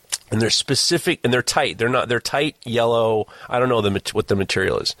 and they're specific, and they're tight. They're tight yellow. I don't know what the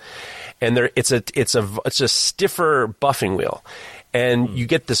material is. And it's a stiffer buffing wheel, and you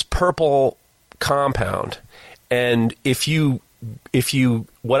get this purple compound. And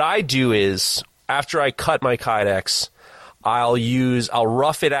what I do is, after I cut my Kydex, I'll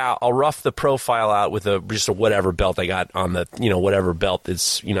rough it out. I'll rough the profile out with just a whatever belt I got on the, whatever belt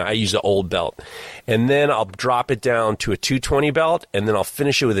it's, I use an old belt. And then I'll drop it down to a 220 belt, and then I'll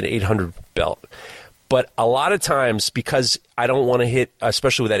finish it with an 800 belt. But a lot of times, because I don't want to hit,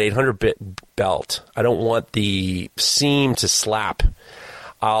 especially with that 800-bit belt, I don't want the seam to slap.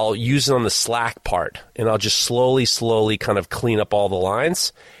 I'll use it on the slack part, and I'll just slowly kind of clean up all the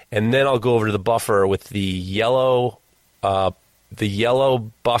lines, and then I'll go over to the buffer with the yellow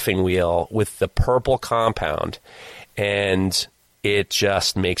buffing wheel with the purple compound, and it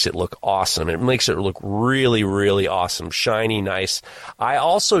just makes it look awesome. It makes it look really, really awesome, shiny, nice. I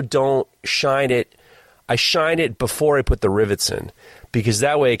also don't shine it. I shine it before I put the rivets in, because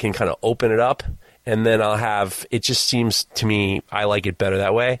that way I can kind of open it up. And then I'll have, it just seems to me, I like it better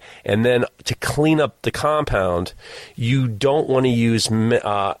that way. And then to clean up the compound, you don't want to use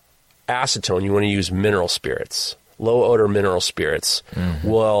acetone, you want to use mineral spirits. Low odor mineral spirits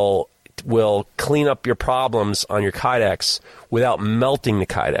will clean up your problems on your Kydex without melting the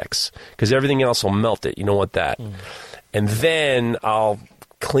Kydex, because everything else will melt it. You don't want that. And then I'll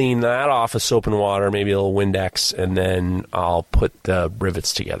clean that off with soap and water, maybe a little Windex, and then I'll put the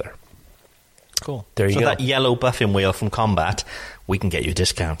rivets together. Cool. There you go. So that yellow buffing wheel from Combat, we can get you a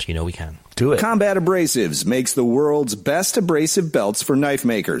discount. You know we can. Do it. Combat Abrasives makes the world's best abrasive belts for knife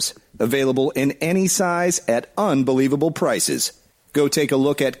makers. Available in any size at unbelievable prices. Go take a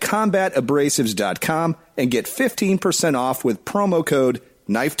look at combatabrasives.com and get 15% off with promo code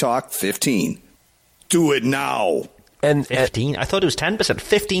KNIFETALK15. Do it now. And 15? I thought it was 10%.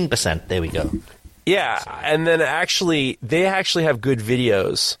 15%. There we go. Yeah, and then they actually have good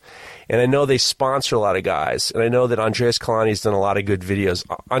videos. And I know they sponsor a lot of guys. And I know that Andreas Kalani's done a lot of good videos.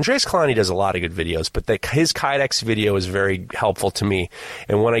 Andreas Kalani does a lot of good videos, but his Kydex video is very helpful to me.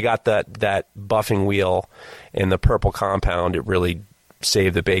 And when I got that buffing wheel and the purple compound, it really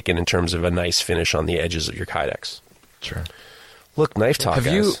saved the bacon in terms of a nice finish on the edges of your Kydex. Sure. Look, Knife Talk, Have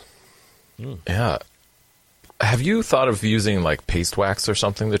guys. Yeah. Have you thought of using like paste wax or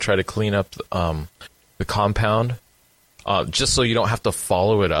something to try to clean up the compound? Just so you don't have to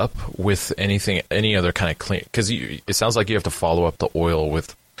follow it up with any other kind of clean, because it sounds like you have to follow up the oil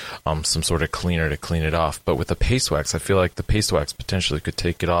with some sort of cleaner to clean it off. But with the paste wax, I feel like the paste wax potentially could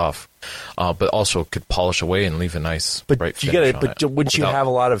take it off, but also could polish away and leave a nice bright finish on it. Wouldn't you have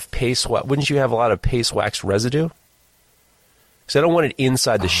a lot of paste? Wouldn't you have a lot of paste wax residue? Because I don't want it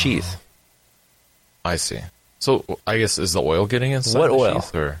inside the sheath. I see. So I guess, is the oil getting inside What the oil?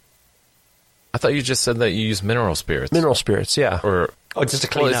 sheath? Or? I thought you just said that you use mineral spirits. Mineral spirits, yeah. Or just to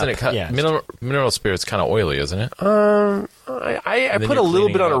clean isn't up. it mineral spirits kind of oily, isn't it? I then put you're a little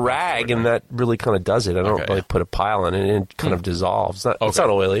cleaning bit on it a up rag, afterward. and that really kind of does it. I don't Okay, really yeah. put a pile on it, and it kind of dissolves. It's not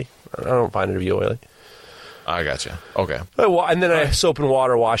oily. I don't find it to be oily. I gotcha. Okay. And then I soap and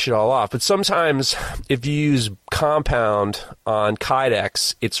water wash it all off. But sometimes if you use compound on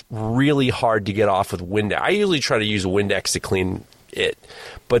Kydex, it's really hard to get off with Windex. I usually try to use a Windex to clean it,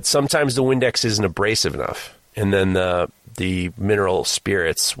 but sometimes the Windex isn't abrasive enough, and then the mineral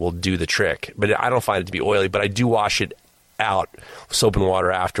spirits will do the trick. But I don't find it to be oily, but I do wash it out with soap and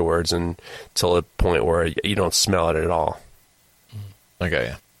water afterwards, and till a point where you don't smell it at all. Okay.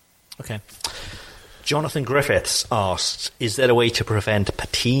 Yeah. Okay. Jonathan Griffiths asked, is there a way to prevent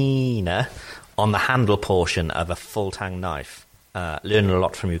patina on the handle portion of a full-tang knife? Learning a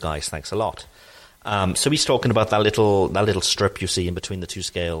lot from you guys. Thanks a lot. So he's talking about that little strip you see in between the two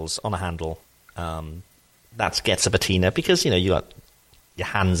scales on a handle. That gets a patina because, you got your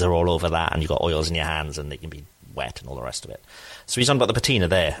hands are all over that, and you've got oils in your hands, and they can be wet and all the rest of it. So he's on about the patina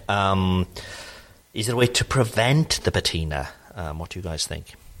there. Is there a way to prevent the patina? What do you guys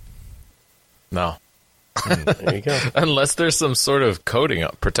think? No. There you go. Unless there's some sort of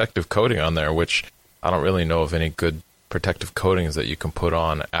protective coating on there, which I don't really know of any good protective coatings that you can put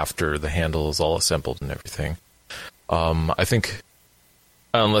on after the handle is all assembled and everything. I think,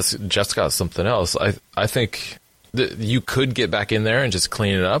 unless Jeff's got something else, I think that you could get back in there and just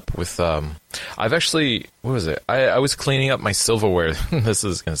clean it up with. I've actually, what was it? I was cleaning up my silverware. This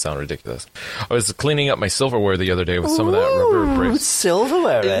is going to sound ridiculous. I was cleaning up my silverware the other day with some of that rubber abrasive.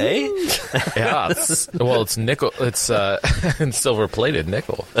 Silverware, eh? Yeah, it's nickel. It's silver plated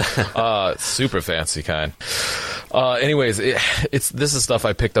nickel. Super fancy kind. Anyways, this is stuff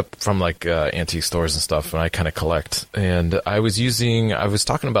I picked up from like antique stores and stuff, and I kind of collect. And I was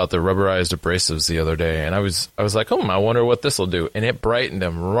talking about the rubberized abrasives the other day, and I was like, I wonder what this will do, and it brightened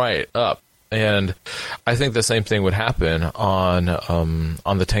them right up. And I think the same thing would happen on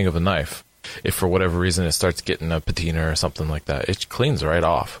the tang of a knife. If for whatever reason it starts getting a patina or something like that, it cleans right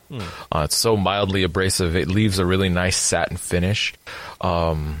off. It's so mildly abrasive, it leaves a really nice satin finish,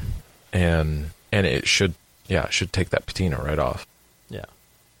 and it should take that patina right off.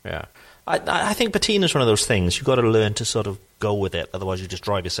 Yeah. I think patina's one of those things. You've got to learn to sort of go with it, otherwise you just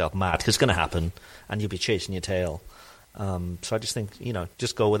drive yourself mad, because it's going to happen, and you'll be chasing your tail. So I just think,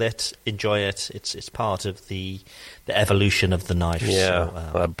 just go with it, enjoy it. It's part of the evolution of the knife. Yeah,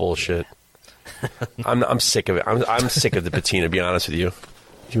 so, that bullshit. I'm sick of it. I'm sick of the patina, to be honest with you.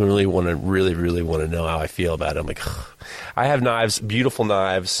 You really want to know how I feel about it. I'm like, ugh. I have knives, beautiful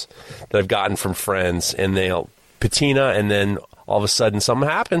knives that I've gotten from friends, and they'll patina, and then all of a sudden something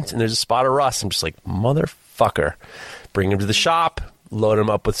happens, and there's a spot of rust. I'm just like, motherfucker. Bring them to the shop,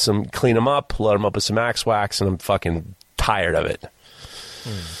 clean them up, load them up with some Axe Wax, and I'm fucking tired of it.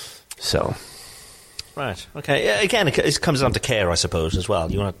 So, right, okay. Again, it comes down to care, I suppose, as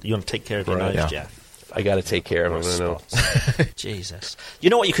well. You want to take care of your knives, Jeff. I got to take care of them. I know. Jesus. You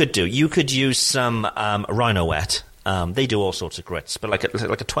know what you could do? You could use some Rhino Wet. They do all sorts of grits, but like a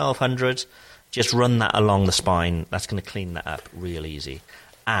 1200, just run that along the spine. That's going to clean that up real easy.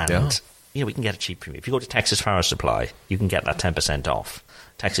 And we can get it cheap from you. If you go to Texas Fire Supply, you can get that 10% off.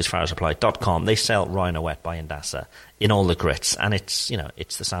 TexasFireSupply.com. They sell Rhino Wet by Indasa in all the grits, and it's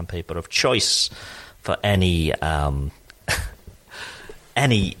the sandpaper of choice for any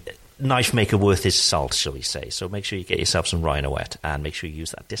knife maker worth his salt, shall we say. So make sure you get yourself some Rhino Wet, and make sure you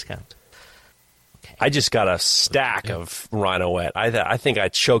use that discount. Okay. I just got a stack of Rhino Wet. I think I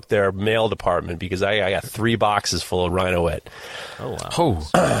choked their mail department because I got 3 boxes full of Rhino Wet. Oh wow!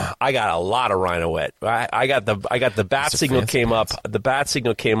 Oh. I got a lot of Rhino Wet. I got the bat signal came up. The bat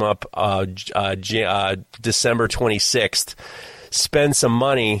signal came up December 26th. Spend some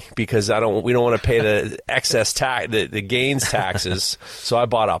money because we don't want to pay the excess tax, the gains taxes. So I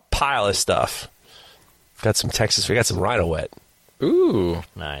bought a pile of stuff. Got some Rhino Wet. Ooh,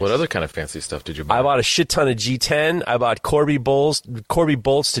 nice. What other kind of fancy stuff did you buy? I bought a shit ton of G10. I bought Corby bolts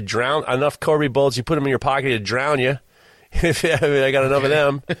to drown. Enough Corby bolts, you put them in your pocket to drown you. I got enough of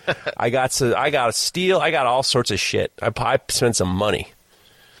them. I got steel. I got all sorts of shit. I spent some money.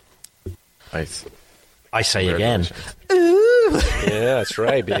 Nice. I say again. Yeah, that's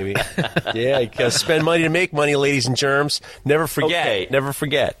right, baby. Yeah, you gotta spend money to make money, ladies and germs. Never forget. Okay. Never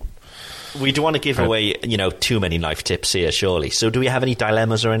forget. We don't want to give away, too many knife tips here, surely. So do we have any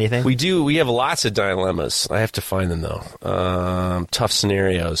dilemmas or anything? We do. We have lots of dilemmas. I have to find them, though. Tough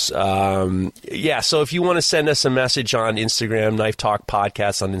scenarios. So if you want to send us a message on Instagram, Knife Talk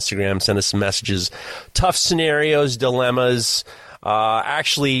Podcast on Instagram, send us some messages. Tough scenarios, dilemmas.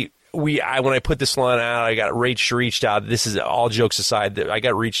 Actually, when I put this one out, I got reached out. This is all jokes aside. I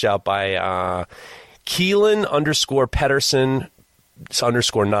got reached out by Keelan_Pedersen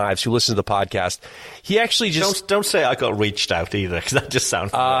 _knives, who listens to the podcast. He actually just don't say I got reached out either, because that just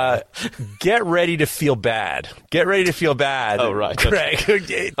sounds get ready to feel bad. Get ready to feel bad. Oh, right. Craig.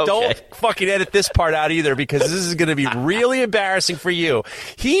 Okay. Don't fucking edit this part out either, because this is going to be really embarrassing for you.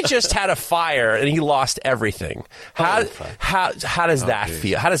 He just had a fire and he lost everything. How does that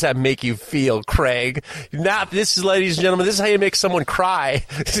feel? How does that make you feel, Craig? Now, ladies and gentlemen, this is how you make someone cry.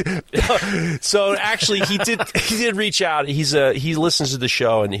 So actually, he did reach out. He listens to the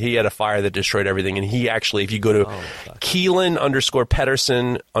show, and he had a fire that destroyed everything. And he actually, if you go to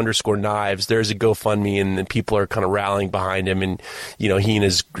Keelan_Pedersen _knives, there's a GoFundMe, and then people are kind of rallying behind him. And he and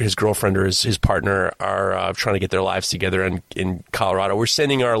his girlfriend or his partner are trying to get their lives together in Colorado. We're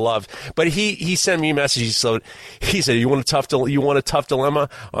sending our love. But he sent me a message. So he said, "You want a tough dilemma?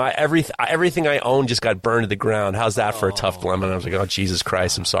 Everything I own just got burned to the ground. How's that for a tough dilemma?" And I was like, "Oh, Jesus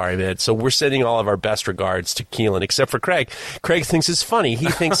Christ, I'm sorry, man." So we're sending all of our best regards to Keelan, except for Craig. Craig thinks it's funny. He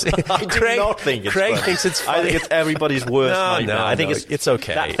thinks Craig thinks it's funny. I think it's everybody's worst nightmare. I think it's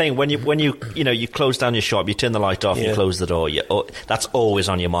okay. That thing when you close down your shop, you turn the light off, you close the door. That's always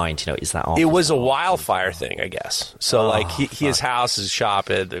on your mind. Is that off? It was a wildfire thing, I guess. So his house, his shop,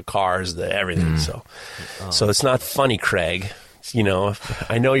 the cars, everything. So it's not funny, Craig.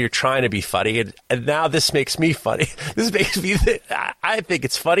 I know you're trying to be funny, and now this makes me funny. I think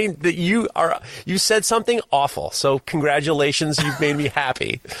it's funny that you said something awful. So congratulations, you've made me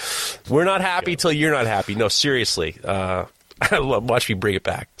happy. We're not happy till you're not happy. No, seriously. Watch me bring it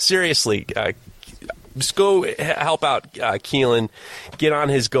back. Seriously, just go help out Keelan. Get on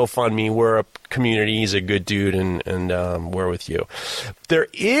his GoFundMe. We're a community. He's a good dude, and we're with you. There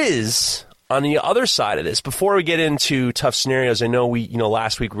is, on the other side of this, before we get into tough scenarios, I know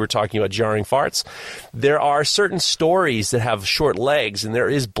last week we were talking about jarring farts. There are certain stories that have short legs, and there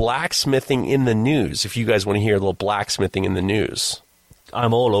is blacksmithing in the news. If you guys want to hear a little blacksmithing in the news.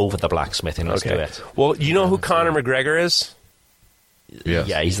 I'm all over the blacksmithing. Let's do it. Well, you know who Conor McGregor is? Yes.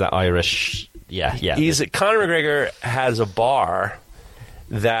 Yeah, he's that Irish. Yeah. Conor McGregor has a bar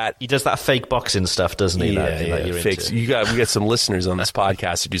that He does that fake boxing stuff, doesn't he? that you're fakes. into. We got some listeners on this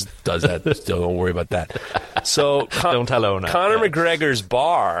podcast who just does that. Don't worry about that. So Don't tell Ona. Conor McGregor's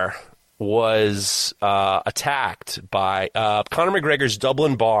bar was attacked by Conor McGregor's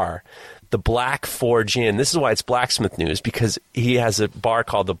Dublin bar, the Black Forge Inn. This is why it's Blacksmith News, because he has a bar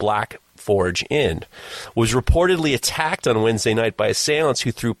called the Black Forge Inn, was reportedly attacked on Wednesday night by assailants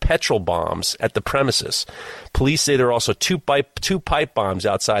who threw petrol bombs at the premises. Police say there are also two pipe bombs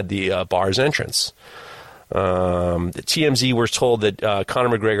outside the bar's entrance. The TMZ were told that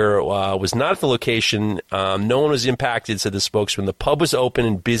Conor McGregor was not at the location. No one was impacted, said the spokesman. The pub was open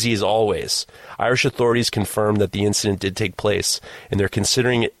and busy as always. Irish authorities confirmed that the incident did take place, and they're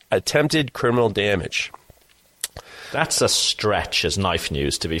considering it attempted criminal damage. That's a stretch as knife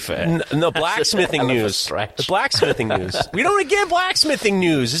news, to be fair. No, blacksmithing news. The blacksmithing news. We don't get blacksmithing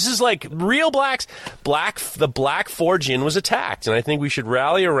news. This is like real the Black Forge Inn was attacked, and I think we should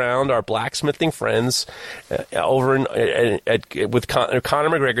rally around our blacksmithing friends over with Conor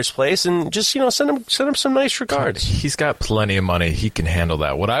McGregor's place, and just send him some nice regards. He's got plenty of money. He can handle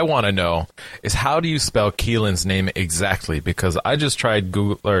that. What I want to know is, how do you spell Keelan's name exactly? Because I just tried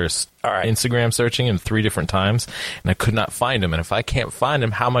Google or Instagram searching him 3 different times, and I could not find him. And if I can't find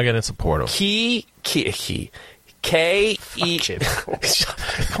him, how am I going to support him? K-E...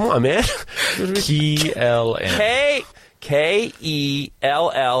 Come on, man. Keelan. Keellan _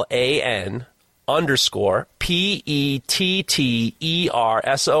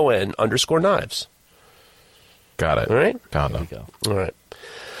 PETTERSON _ Got it. All right? Got it. All right.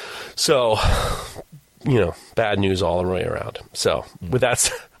 So, bad news all the way around. So, with that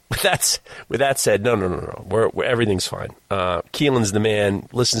said, no. We're everything's fine. Keelan's the man,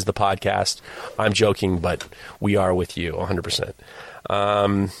 listens to the podcast. I'm joking, but we are with you 100%.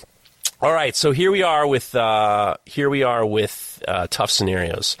 All right, so here we are with tough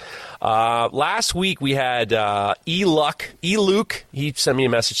scenarios. Last week we had E-Luke. He sent me a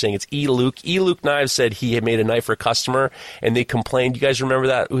message saying it's E-Luke. E-Luke Knives said he had made a knife for a customer, and they complained. You guys remember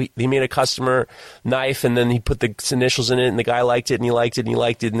that? He made a customer knife, and then he put the initials in it, and the guy liked it, and he liked it, and he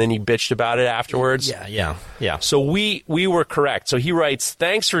liked it, and then he bitched about it afterwards. Yeah. So we were correct. So he writes,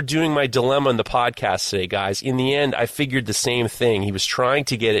 "Thanks for doing my dilemma in the podcast today, guys. In the end, I figured the same thing. He was trying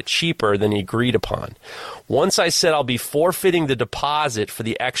to get it cheaper than he agreed upon. Once I said I'll be forfeiting the deposit for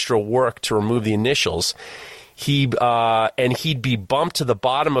the extra work to remove the initials, he'd be bumped to the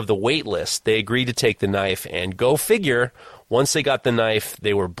bottom of the wait list. They agreed to take the knife, and go figure, once they got the knife,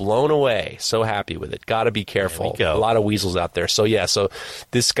 they were blown away. So happy with it. Got to be careful. A lot of weasels out there. So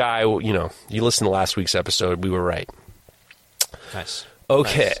this guy, you listened to last week's episode, we were right. Nice.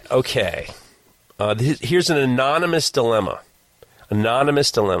 Okay. Here's an anonymous dilemma.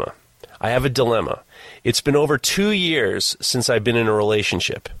 I have a dilemma. It's been over 2 years since I've been in a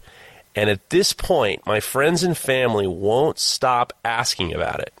relationship, and at this point, my friends and family won't stop asking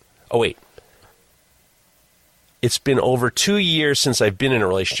about it. Oh, wait. It's been over 2 years since I've been in a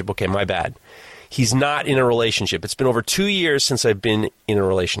relationship. Okay, my bad. He's not in a relationship. It's been over 2 years since I've been in a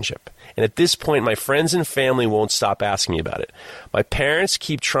relationship. And at this point, my friends and family won't stop asking me about it. My parents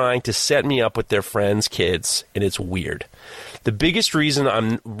keep trying to set me up with their friends' kids, and it's weird. The biggest reason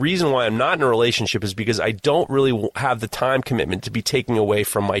why I'm not in a relationship is because I don't really have the time commitment to be taking away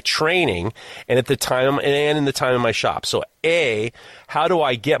from my training and in the time of my shop. So A, how do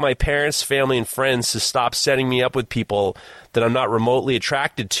I get my parents, family, and friends to stop setting me up with people that I'm not remotely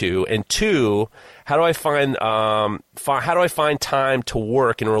attracted to? And 2, how do I find time to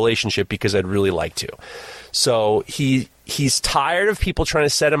work in a relationship because I'd really like to? So he's tired of people trying to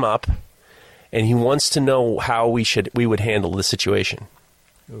set him up, and he wants to know how we would handle the situation.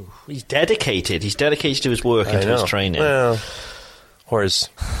 Ooh, he's dedicated. He's dedicated to his work and to his training. Well, or his,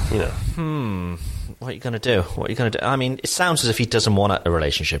 What are you going to do? I mean, it sounds as if he doesn't want a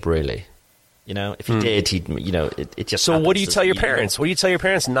relationship, really. If he did, he'd, it just. So what do you tell your parents? What do you tell your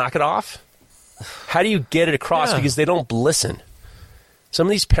parents? Knock it off? How do you get it across? Because they don't listen. Some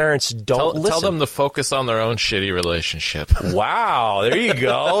of these parents don't listen. Tell them to focus on their own shitty relationship. Wow, there you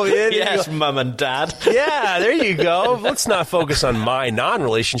go. Yes, Mum and Dad. Yeah, there you go. Let's not focus on my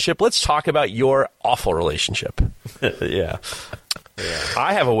non-relationship. Let's talk about your awful relationship. Yeah.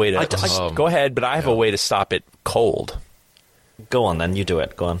 I have a way to... go ahead, but I have a way to stop it cold. Go on, then. You do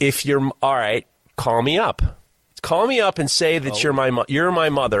it. Go on. If you're... All right, call me up. Call me up and say that you're my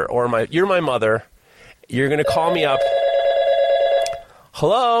mother, or you're my mother. You're going to call me up...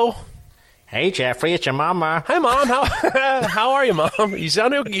 Hello. Hey, Jeffrey, it's your mama. Hi, Mom. How are you, Mom?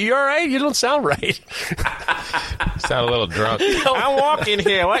 You all right? You don't sound right. Sound a little drunk. I'm walking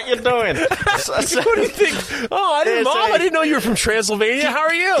here. What you doing? What do you think? Oh, Mom, I didn't know you were from Transylvania. How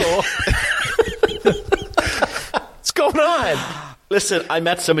are you? What's going on? Listen, I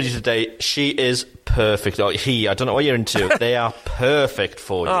met somebody today. She is perfect. Or he, I don't know what you're into. They are perfect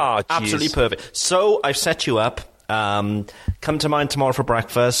for you. Oh, geez. Absolutely perfect. So I've set you up. Come to mine tomorrow for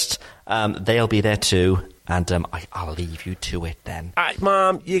breakfast. They'll be there too. And I'll leave you to it then.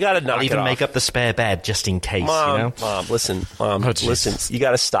 Mom, you got to knock I'll it even off. make up the spare bed just in case, Mom, you know? Mom, listen. Mom, Oh, listen. You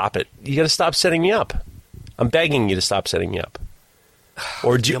got to stop it. You got to stop setting me up. I'm begging you to stop setting me up.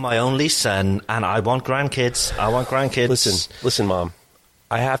 Or do You're my only son, and I want grandkids. Listen, Mom.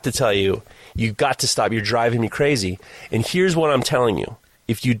 I have to tell you, you've got to stop. You're driving me crazy. And here's what I'm telling you.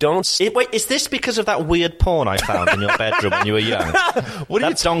 If you don't... Wait, is this because of that weird porn I found in your bedroom when you were young? What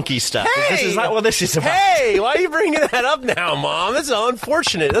are that donkey stuff. Hey! Is that what this is about? Hey, why are you bringing that up now, Mom? That's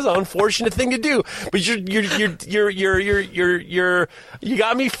unfortunate. That's an unfortunate thing to do. But you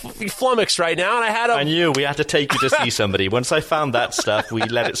got me flummoxed right now, and I knew we had to take you to see somebody. Once I found that stuff, we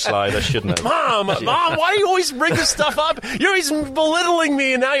let it slide. I shouldn't have. Mom, why do you always bring this stuff up? You're always belittling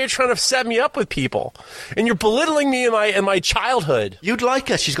me, and now you're trying to set me up with people, and you're belittling me in my childhood. You'd like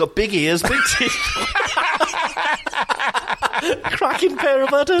her. She's got big ears, big teeth, cracking pair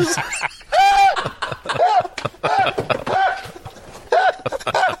of udders. I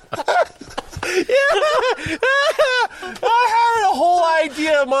had a whole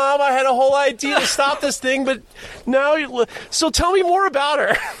idea, Mom. I had a whole idea to stop this thing, but now... So tell me more about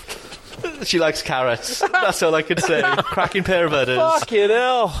her. She likes carrots. That's all I can say. Cracking pair of udders. Fucking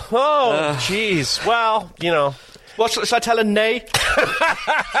hell. Oh, jeez. Well, you know... What, should I tell her nay?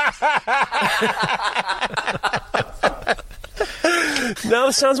 No,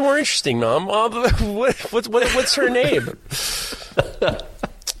 it sounds more interesting, Mom. What's her name?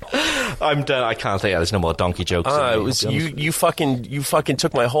 I'm done. I can't think. There's no more donkey jokes. It was you fucking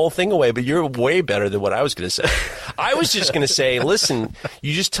took my whole thing away, but you're way better than what I was going to say. I was just going to say, listen,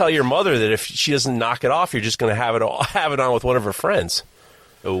 you just tell your mother that if she doesn't knock it off, you're just going to have it on with one of her friends.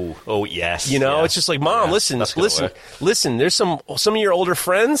 Oh, yes. You know, yeah. It's just like, Mom, yeah, listen. There's some of your older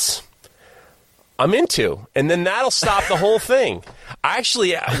friends I'm into, and then that'll stop the whole thing.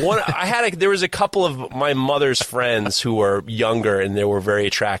 There was a couple of my mother's friends who were younger, and they were very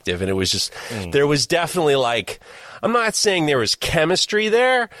attractive, and it was just there was definitely like, I'm not saying there was chemistry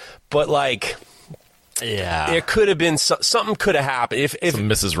there, but like. Yeah, it could have been something. Could have happened if some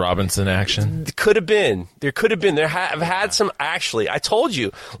Mrs. Robinson action. Could have been. There could have been. I've had some. Actually, I told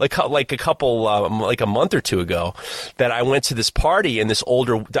you like a couple like a month or two ago that I went to this party and this woman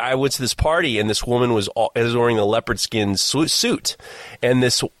was wearing a leopard skin suit, and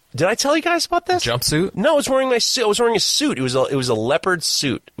this. Did I tell you guys about this? Jumpsuit? No, I was wearing I was wearing a suit. It was a leopard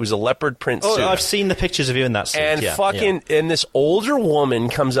suit. It was a leopard print suit. Oh, I've seen the pictures of you in that suit. And and this older woman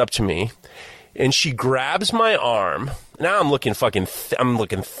comes up to me. And she grabs my arm. Now I'm looking I'm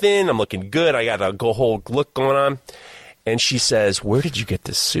looking thin. I'm looking good. I got a whole look going on. And she says, "Where did you get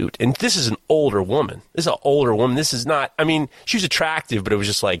this suit?" And this is an older woman. This is an older woman. This is not. I mean, she was attractive, but it was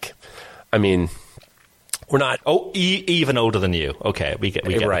just like, I mean, we're not. Oh, even older than you. Okay, we get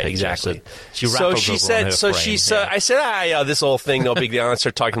right, the exactly. So she said. I said, this whole thing, no big deal. I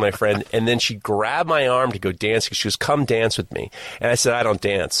started talking to my friend, and then she grabbed my arm to go dance. She goes, "Come dance with me." And I said, "I don't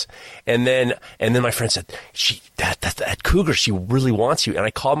dance." And then my friend said, that cougar, she really wants you. And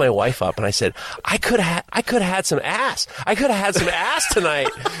I called my wife up and I said, I could have had some ass. I could have had some ass tonight.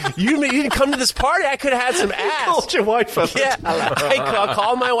 You didn't come to this party. I could have had some ass. You called your wife up. Yeah, I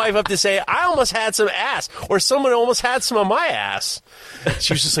called my wife up to say I almost had some ass, or someone almost had some of my ass.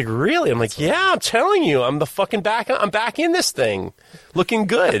 She was just like, "Really?" I'm like, "Yeah, I'm telling you, I'm back in this thing, looking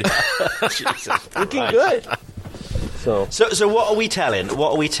good, looking good." So what are we telling?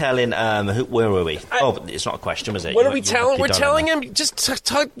 Where were we? It's not a question, was it? What are we telling? We're telling him just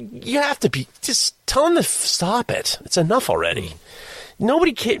you have to be just tell him to stop it. It's enough already.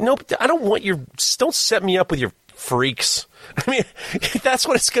 Nobody can. No, I don't want don't set me up with your freaks. I mean, that's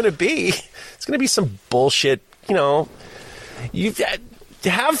what it's going to be. It's going to be some bullshit. You know, you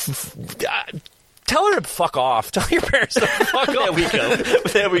have. Tell her to fuck off. Tell your parents to fuck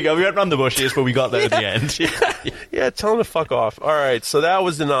off. There we go. We went round the bushes, but we got there at the end. Yeah, tell them to fuck off. All right, so that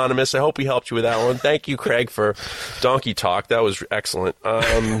was anonymous. I hope we helped you with that one. Thank you, Craig, for Donkey Talk. That was excellent.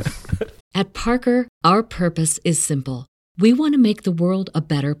 At Parker, our purpose is simple. We want to make the world a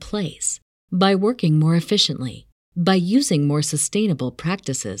better place by working more efficiently, by using more sustainable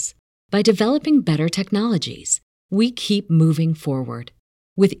practices, by developing better technologies. We keep moving forward.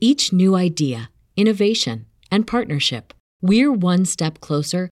 With each new idea, innovation, and partnership, we're one step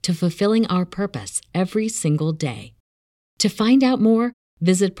closer to fulfilling our purpose every single day. To find out more,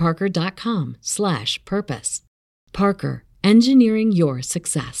 visit parker.com/purpose. Parker, engineering your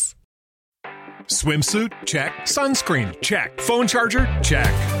success. Swimsuit? Check. Sunscreen? Check. Phone charger?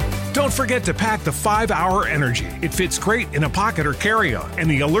 Check. Don't forget to pack the 5-Hour Energy. It fits great in a pocket or carry-on,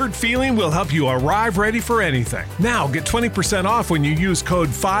 and the alert feeling will help you arrive ready for anything. Now get 20% off when you use code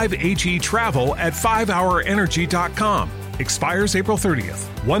 5HETRAVEL at 5hourenergy.com. Expires April 30th.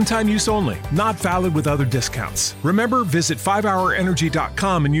 One-time use only. Not valid with other discounts. Remember, visit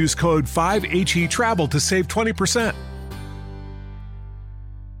 5hourenergy.com and use code 5HETRAVEL to save 20%.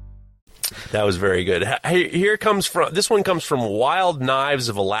 That was very good. This one comes from Wild Knives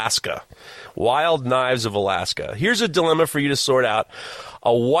of Alaska. Wild Knives of Alaska. Here's a dilemma for you to sort out.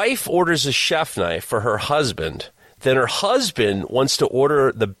 A wife orders a chef knife for her husband. Then her husband wants to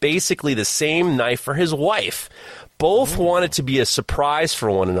order basically the same knife for his wife. Both want it to be a surprise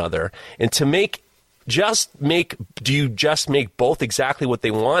for one another. And do you just make both exactly what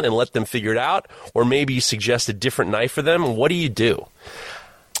they want and let them figure it out? Or maybe you suggest a different knife for them? What do you do?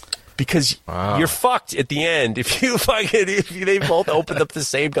 Because you're fucked at the end. If they both opened up the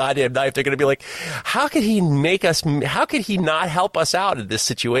same goddamn knife, they're going to be like, how could he not help us out in this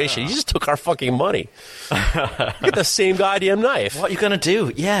situation? He just took our fucking money. Get the same goddamn knife. What are you going to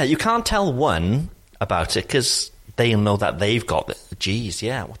do? Yeah, you can't tell one about it because they'll know that they've got it. Geez,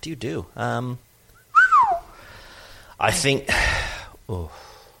 yeah, what do you do? I think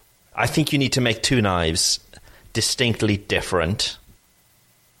you need to make two knives distinctly different.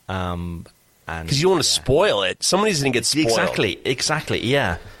 Because you don't want to spoil it. Somebody's going to get spoiled. Exactly.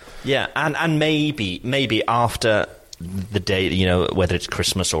 Yeah. And maybe after the day, whether it's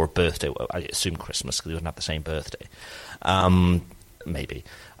Christmas or a birthday. Well, I assume Christmas because we don't have the same birthday. Maybe.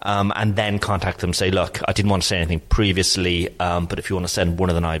 And then contact them. Say, look, I didn't want to say anything previously, but if you want to send one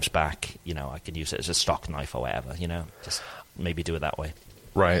of the knives back, I can use it as a stock knife or whatever. Just maybe do it that way.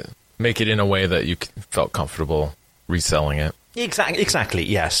 Right. Make it in a way that you felt comfortable reselling it. Exactly.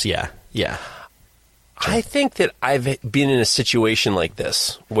 Yes. Yeah. I think that I've been in a situation like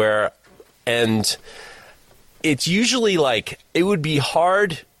this and it's usually like it would be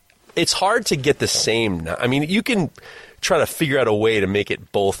hard. It's hard to get the same. I mean, you can try to figure out a way to make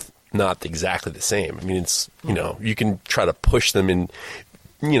it both not exactly the same. I mean, it's you can try to push them in.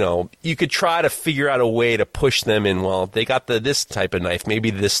 You could try to figure out a way to push them in. Well, they got this type of knife. Maybe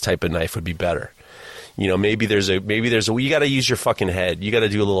this type of knife would be better. Maybe there's a you got to use your fucking head. You got to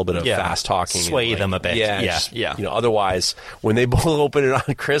do a little bit of fast talking. Sway them a bit. Yeah. Otherwise, when they both open it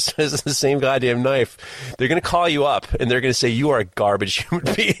on Christmas, it's the same goddamn knife. They're going to call you up and they're going to say, you are a garbage human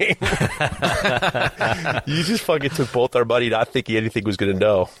being. You just fucking took both our money not thinking anything was going to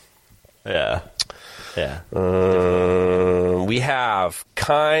know. Yeah. We have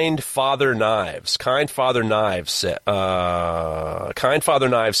Kind Father Knives. Kind Father Knives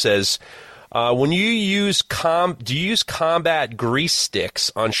says, when you use do you use combat grease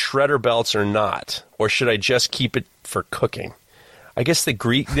sticks on shredder belts or not? Or should I just keep it for cooking? I guess they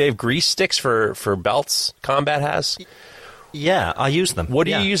have grease sticks for belts, Combat has? Yeah, I use them. What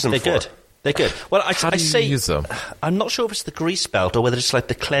do you use them for? They're good. Well, How do you use them? I'm not sure if it's the grease belt or whether it's like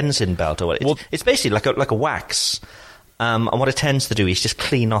the cleansing belt or what. It's basically like a wax. And what it tends to do is just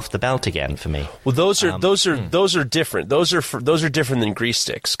clean off the belt again for me. Well, those are different. Those are different than grease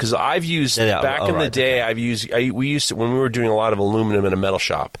sticks because I've used back in the day. Okay. We used to, when we were doing a lot of aluminum in a metal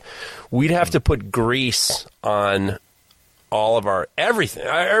shop. We'd have to put grease on all of our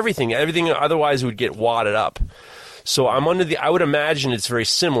everything. Otherwise, it would get wadded up. So I would imagine it's very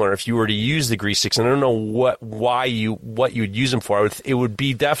similar if you were to use the grease sticks. And I don't know what you would use them for. It would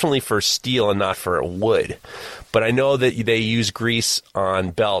be definitely for steel and not for wood. But I know that they use grease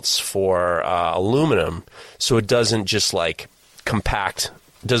on belts for aluminum, so it doesn't just like compact,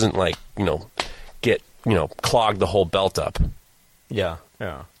 doesn't like get clog the whole belt up. Yeah.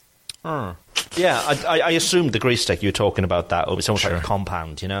 I assumed the grease stick you were talking about that. It's almost like a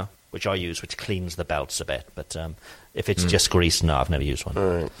compound, which I use, which cleans the belts a bit. But if it's just grease, no, I've never used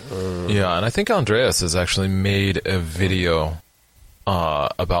one. Yeah, and I think Andreas has actually made a video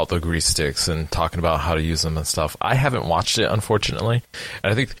about the grease sticks and talking about how to use them and stuff. I haven't watched it, unfortunately.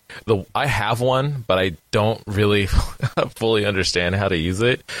 And I think I have one, but I don't really fully understand how to use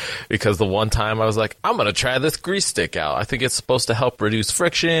it because the one time I was like, I'm going to try this grease stick out. I think it's supposed to help reduce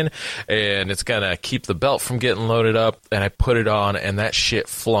friction and it's going to keep the belt from getting loaded up. And I put it on and that shit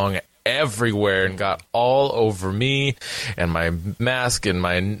flung everywhere and got all over me and my mask and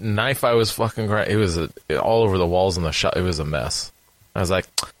my knife I was fucking it was all over the walls in the shop. It was a mess. I was like,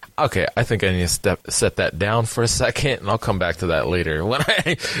 Okay, I think I need to set that down for a second, and I'll come back to that later when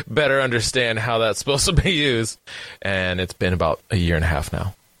I better understand how that's supposed to be used. And it's been about a year and a half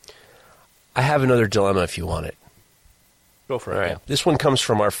now. I have another dilemma if you want it. Go for it. All right. This one comes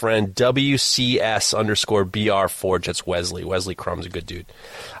from our friend WCS_BR4. That's Wesley. Wesley Crumb's a good dude.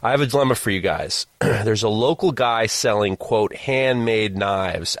 I have a dilemma for you guys. There's a local guy selling, quote, handmade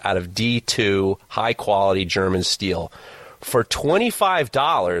knives out of D2 high-quality German steel for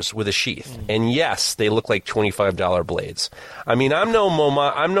 $25 with a sheath. And yes, they look like $25 blades. I mean, I'm no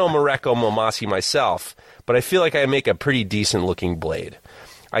Mareko Momasi myself, but I feel like I make a pretty decent-looking blade.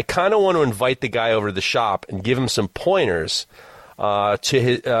 I kind of want to invite the guy over to the shop and give him some pointers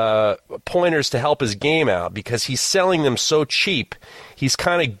to help his game out, because he's selling them so cheap. He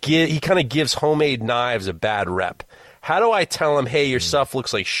kind of gives homemade knives a bad rep. How do I tell him, hey, your stuff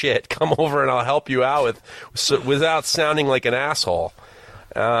looks like shit. Come over and I'll help you out without sounding like an asshole?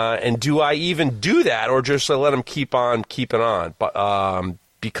 And do I even do that, or just let him keep on keeping on? But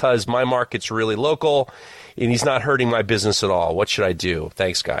because my market's really local, and he's not hurting my business at all. What should I do?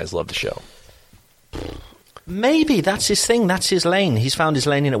 Thanks, guys. Love the show. Maybe that's his thing. That's his lane. He's found his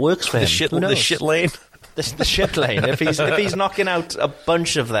lane and it works for him. The shit lane? The shit lane. If he's knocking out a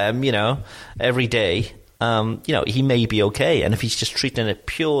bunch of them, every day, he may be okay. And if he's just treating it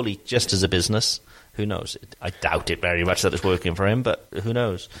purely just as a business, who knows? I doubt it very much that it's working for him, but who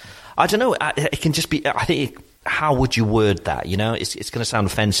knows? I don't know. It can just be, I think, how would you word that? It's going to sound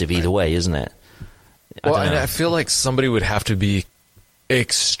offensive either way, isn't it? I feel like somebody would have to be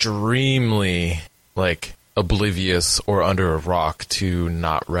extremely, oblivious or under a rock to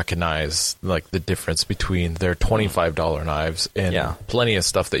not recognize, the difference between their $25 knives and plenty of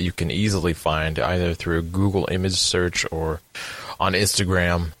stuff that you can easily find either through Google image search or on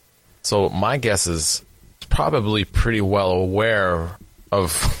Instagram. So my guess is probably pretty well aware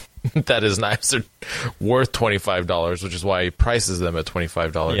of that his knives are worth $25, which is why he prices them at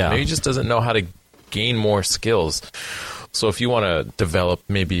 $25. Yeah. Maybe he just doesn't know how to gain more skills. So if you want to develop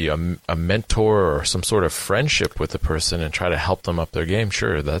maybe a mentor or some sort of friendship with the person and try to help them up their game,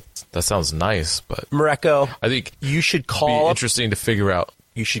 sure, that sounds nice. But Mareko, I think you should be interesting to figure out.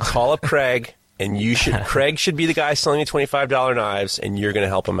 You should call up Craig, and Craig should be the guy selling the $25 knives, and you're going to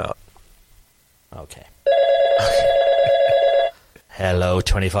help him out. Okay. Hello,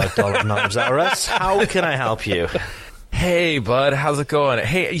 $25 knives, Aras. How can I help you? Hey, bud, how's it going?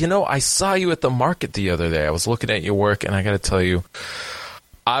 Hey, I saw you at the market the other day. I was looking at your work, and I got to tell you,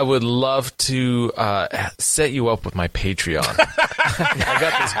 I would love to set you up with my Patreon. I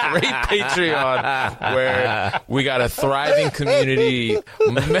got this great Patreon where we got a thriving community,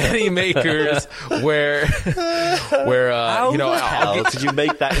 many makers, where How the hell did you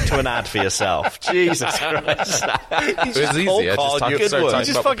make that into an ad for yourself? Jesus Christ! It was easy. I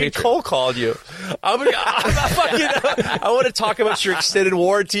just fucking cold called you. I want to talk about your extended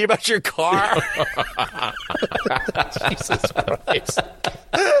warranty, about your car. Jesus Christ.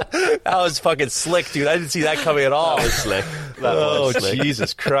 That was fucking slick, dude. I didn't see that coming at all. That was slick.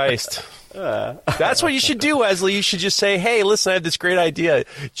 Jesus Christ. That's what you should do, Wesley. You should just say, hey, listen, I have this great idea.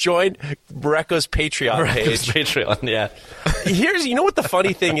 Join Mareko's Patreon page. Patreon, yeah. You know what the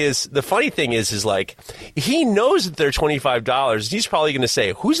funny thing is? The funny thing is he knows that they're $25. He's probably going to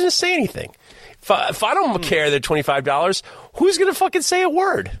say, who's going to say anything? If I don't care they're $25, who's going to fucking say a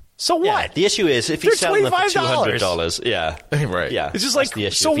word? So what? Yeah, the issue is if he's selling them for $200, yeah, right, yeah. It's just like,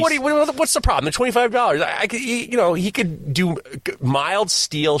 so what's the problem? They're $25. He could do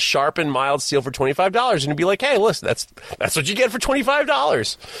sharpened mild steel for $25, and he'd be like, hey, listen, that's what you get for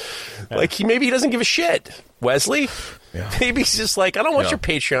 $25. Yeah. Maybe he doesn't give a shit, Wesley. Yeah. Maybe he's just like, I don't want your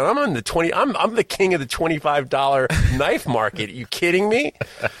Patreon. I'm the king of the $25 knife market. Are you kidding me?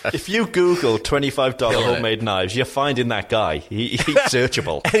 If you Google $25 homemade knives, you're finding that guy. He's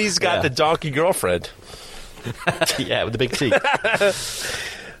searchable. And he's got the donkey girlfriend. Yeah, with the big teeth.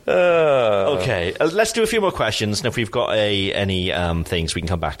 Okay, let's do a few more questions, and if we've got any things, we can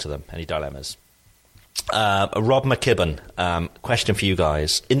come back to them. Any dilemmas? Rob McKibben, question for you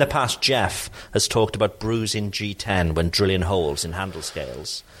guys. In the past, Jeff has talked about bruising G10 when drilling holes in handle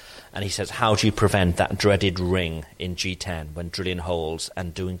scales. And he says, how do you prevent that dreaded ring in G10 when drilling holes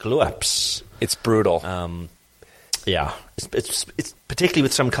and doing glue-ups? It's brutal. Yeah. It's particularly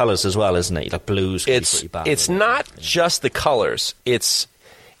with some colours as well, isn't it? Like blues can be pretty bad. It's not just the colours.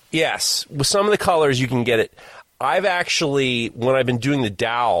 Yes, with some of the colours you can get it. I've actually, when I've been doing the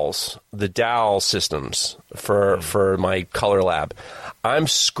dowel systems for my color lab, I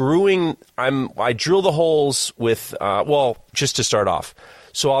drill the holes with, just to start off.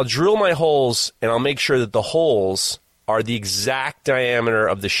 So I'll drill my holes and I'll make sure that the holes are the exact diameter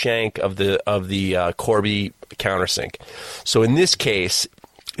of the shank of the Corby countersink. So in this case,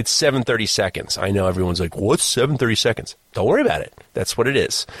 it's 7/30 seconds. I know everyone's like, what's 7/30 seconds? Don't worry about it. That's what it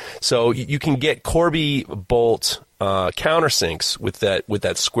is. So you can get Corby bolt countersinks with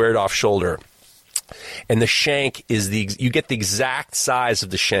that squared off shoulder, and the shank is you get the exact size of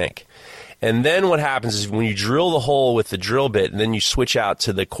the shank. And then what happens is when you drill the hole with the drill bit and then you switch out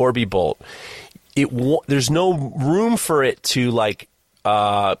to the Corby bolt, there's no room for it to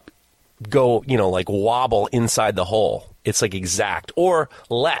go, like wobble inside the hole. It's like exact or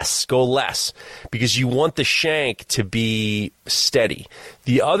less, go less, because you want the shank to be steady.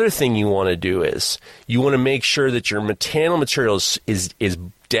 The other thing you want to do is you want to make sure that your channel material is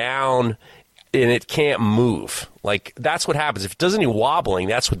down and it can't move. Like, that's what happens. If it does any wobbling,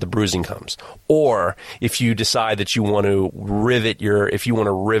 that's what the bruising comes. Or if you decide that you want to rivet if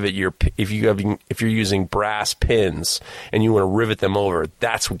you're using brass pins and you want to rivet them over,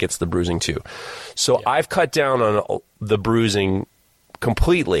 that's what gets the bruising too. So I've cut down on the bruising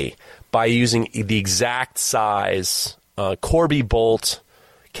completely by using the exact size Corby bolt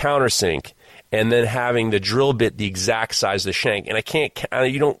countersink, and then having the drill bit the exact size of the shank. And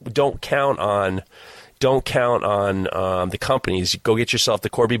don't count on the companies. Go get yourself the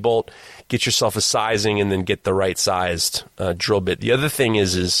Corby bolt, get yourself a sizing, and then get the right sized drill bit. The other thing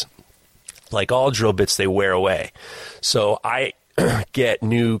is like all drill bits, they wear away. So I get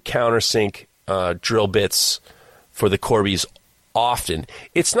new countersink drill bits for the Corbys often.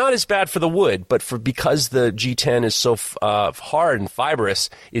 It's not as bad for the wood, but because the G10 is so hard and fibrous,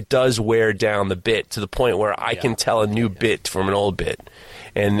 it does wear down the bit to the point where I can tell a new bit from an old bit.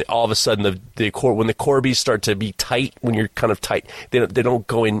 And all of a sudden, when the Corbys start to be tight, when you're kind of tight, they don't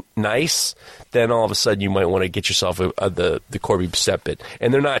go in nice. Then all of a sudden, you might want to get yourself the Corby step bit,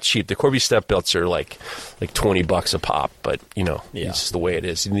 and they're not cheap. The Corby step belts are like $20 a pop, but it's just the way it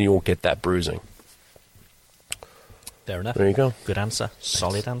is, and you won't get that bruising. Fair enough. There you go. Good answer.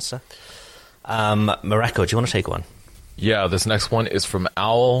 Solid answer. Mareko, do you want to take one? Yeah, this next one is from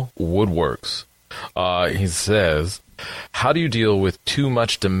Owl Woodworks. He says, how do you deal with too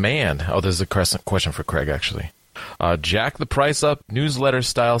much demand? Oh, this is a question for Craig, actually. Jack the price up,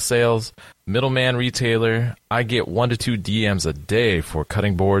 newsletter-style sales, middleman retailer. I get 1 to 2 DMs a day for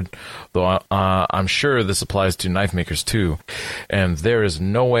cutting board, though I'm sure this applies to knife makers too. And there is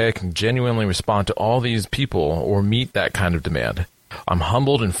no way I can genuinely respond to all these people or meet that kind of demand. I'm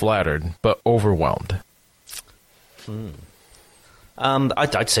humbled and flattered, but overwhelmed.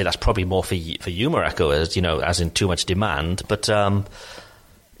 I'd say that's probably more for you, Mareko, as in too much demand. But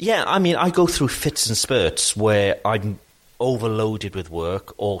yeah, I mean, I go through fits and spurts where I'm overloaded with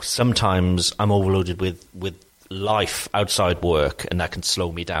work, or sometimes I'm overloaded with life outside work, and that can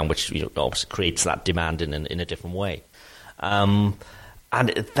slow me down, which obviously creates that demand in a different way. And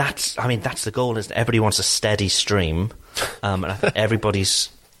that's the goal. Is everybody wants a steady stream, and I think everybody's.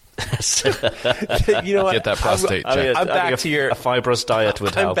 You know what? Get that prostate checked. I'm back to your a fibrous diet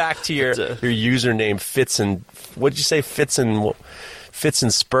would help. I'm back to your username Fits and what did you say? Fits and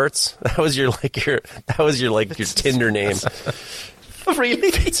spurts. That was your Tinder name. Really?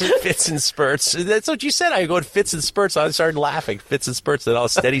 Fits and spurts. That's what you said. I go in fits and spurts. I started laughing. Fits and spurts. Then all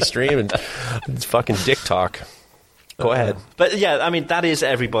steady stream and fucking dick talk. Go ahead. But yeah, I mean, that is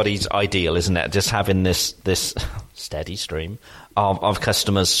everybody's ideal, isn't it? Just having this steady stream of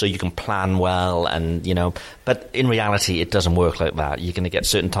customers so you can plan well and, but in reality, it doesn't work like that. You're going to get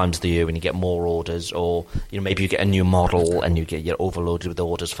certain times of the year when you get more orders, or, maybe you get a new model and you're overloaded with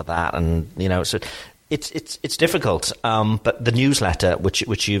orders for that. And, so it's difficult. But the newsletter,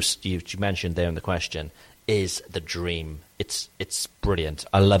 which you mentioned there in the question, is the dream. It's brilliant.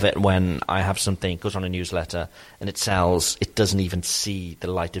 I love it when I have something goes on a newsletter and it sells. It doesn't even see the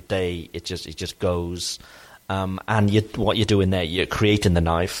light of day. It just goes. And what you're doing there, you're creating the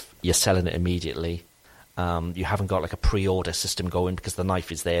knife. You're selling it immediately. You haven't got like a pre-order system going because the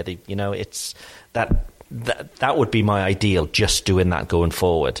knife is there. It's that would be my ideal. Just doing that going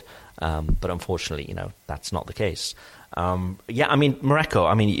forward. But unfortunately, that's not the case. Yeah, I mean,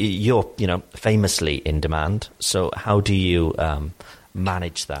 Mareko, you're, famously in demand. So how do you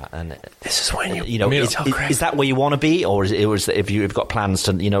manage that? And this is when is that where you want to be, or if you've got plans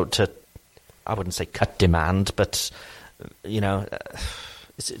to, to, I wouldn't say cut demand, but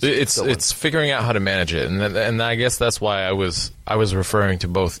it's figuring out how to manage it, and I guess that's why I was referring to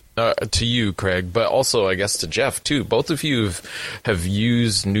both to you, Craig, but also I guess to Jeff too. Both of you have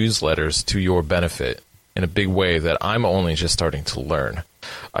used newsletters to your benefit in a big way that I'm only just starting to learn,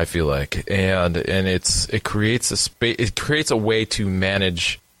 I feel like, and it creates a way to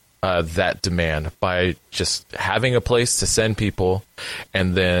manage that demand by just having a place to send people,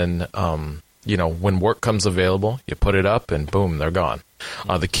 and then when work comes available, you put it up and boom, they're gone.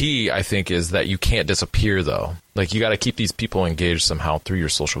 The key, I think, is that you can't disappear, though. Like, you got to keep these people engaged somehow through your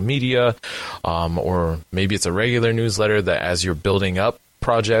social media, or maybe it's a regular newsletter that as you're building up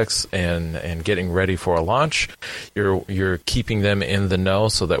projects and getting ready for a launch, you're keeping them in the know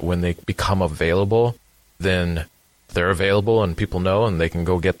so that when they become available, then they're available and people know and they can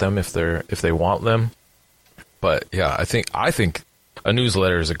go get them if they want them. But yeah, I think a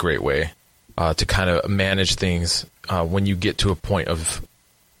newsletter is a great way to kind of manage things when you get to a point of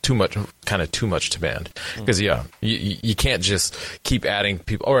too much demand. Because you can't just keep adding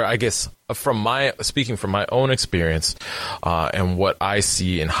people. Or I guess speaking from my own experience and what I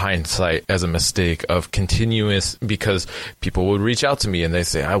see in hindsight as a mistake of continuous, because people would reach out to me and they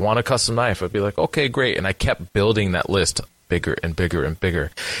say, I want a custom knife. I'd be like, okay, great. And I kept building that list bigger and bigger and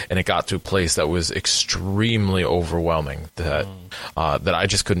bigger, and it got to a place that was extremely overwhelming that I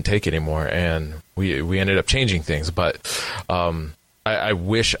just couldn't take anymore, and we ended up changing things. But I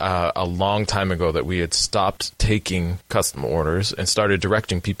wish a long time ago that we had stopped taking custom orders and started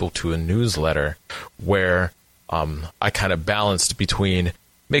directing people to a newsletter where I kind of balanced between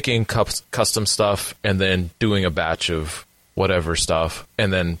making custom stuff and then doing a batch of whatever stuff,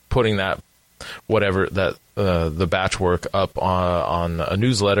 and then putting that the batch work up on a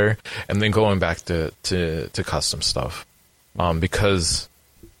newsletter, and then going back to custom stuff, because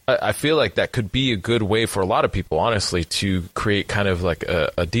I feel like that could be a good way for a lot of people, honestly, to create kind of like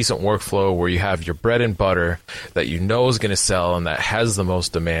a decent workflow where you have your bread and butter that you know is going to sell and that has the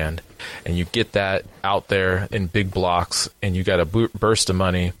most demand, and you get that out there in big blocks, and you got a burst of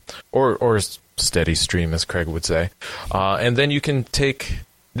money or steady stream, as Craig would say, and then you can take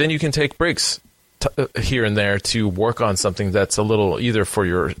breaks here and there to work on something that's a little either for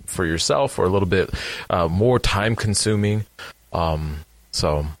yourself or a little bit more time consuming.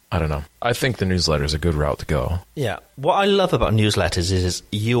 So I don't know. I think the newsletter is a good route to go. Yeah. What I love about newsletters is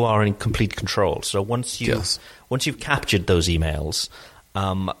you are in complete control. So once you've captured those emails,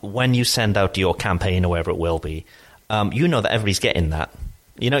 when you send out your campaign or whatever it will be, you know that everybody's getting that.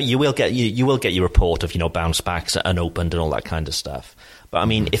 You will get your report of bounce backs, unopened, and all that kind of stuff. But I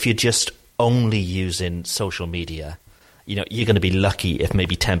mean, if you're just only using social media, you're going to be lucky if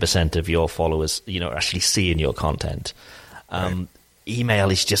maybe 10% of your followers, are actually seeing your content. Right. Email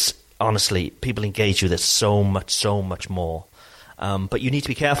is just, honestly, people engage with it so much more. But you need to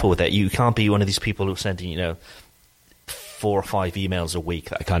be careful with it. You can't be one of these people who are sending, 4 or 5 emails a week,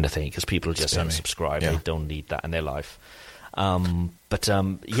 that kind of thing, because people just unsubscribe. Yeah. They don't need that in their life. But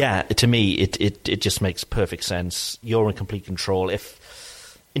to me, it just makes perfect sense. You're in complete control. If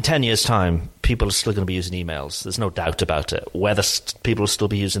in 10 years' time, people are still going to be using emails, there's no doubt about it. Whether people will still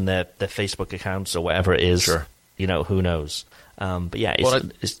be using their Facebook accounts or whatever it is, sure. Who knows? But yeah,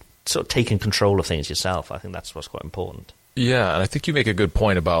 it's sort of taking control of things yourself. I think that's what's quite important. Yeah, and I think you make a good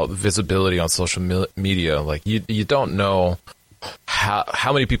point about visibility on social media. Like, you don't know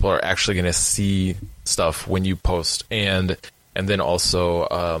how many people are actually going to see stuff when you post, and then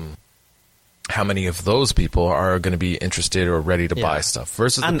also how many of those people are going to be interested or ready to buy stuff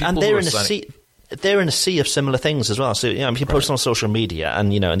versus the people and they're they're in a sea of similar things as well. So if you post on social media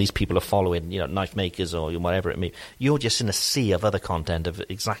and and these people are following knife makers or whatever it may be, you're just in a sea of other content of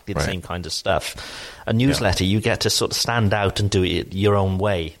exactly the same kind of stuff. A newsletter, you get to sort of stand out and do it your own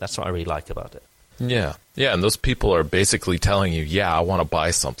way. That's what I really like about it. Yeah, and those people are basically telling you, I want to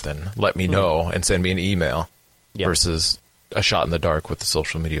buy something. Let me know and send me an email versus a shot in the dark with the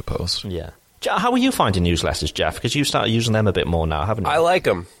social media post. Yeah. How are you finding newsletters, Jeff? Because you've started using them a bit more now, haven't you? I like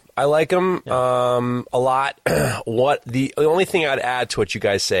them a lot. The only thing I'd add to what you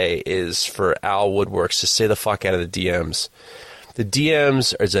guys say is for Al Woodworks to stay the fuck out of the DMs. The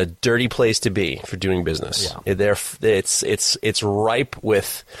DMs is a dirty place to be for doing business. Yeah. It's ripe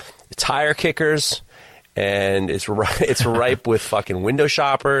with tire kickers, and it's ripe with fucking window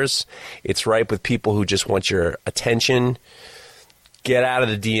shoppers. It's ripe with people who just want your attention. Get out of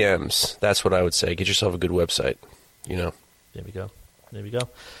the DMs. That's what I would say. Get yourself a good website. There we go.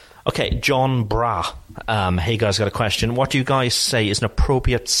 Okay, John Bra. Hey guys, got a question. What do you guys say is an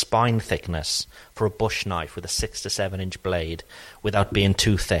appropriate spine thickness for a bush knife with a 6 to 7 inch blade without being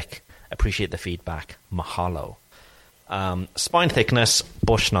too thick? Appreciate the feedback. Mahalo. Spine thickness,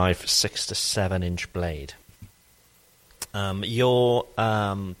 bush knife, 6 to 7 inch blade. Your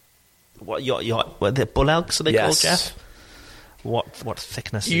the bull elks, are they called, Jeff? What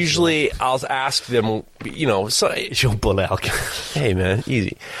thickness? Usually, I'll ask them. Is your bull elk? Hey man,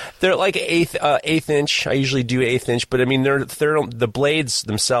 easy. They're like eighth inch. I usually do 1/8 inch, but I mean, they're the blades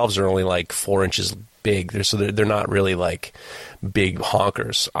themselves are only like 4 inches big. They're not really like big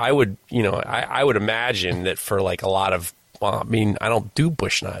honkers. I would imagine that for like a lot of. I don't do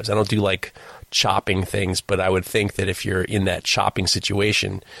bush knives. I don't do like chopping things, but I would think that if you're in that chopping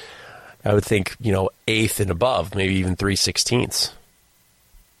situation, I would think 1/8 and above, maybe even 3/16.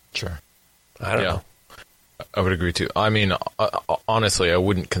 Sure. I don't know. I would agree too. I mean, honestly, I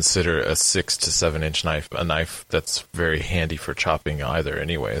wouldn't consider a 6 to 7 inch knife a knife that's very handy for chopping either,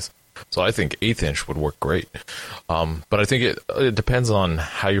 anyways. So I think 1/8 inch would work great. But I think it depends on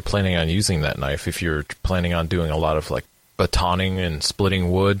how you're planning on using that knife. If you're planning on doing a lot of like batoning and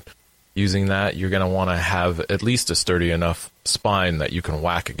splitting wood, using that, you're going to want to have at least a sturdy enough spine that you can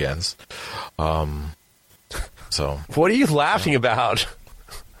whack against. So, what are you laughing about?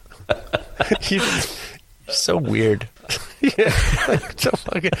 You're so weird.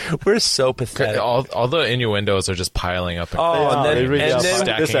 We're so pathetic. All the innuendos are just piling up. And then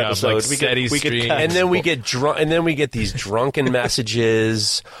stacking this episode, up like steady stream. And then we get drunk. And then we get these drunken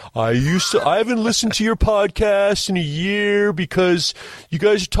messages. I haven't listened to your podcast in a year because you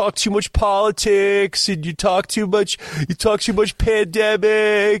guys talk too much politics and you talk too much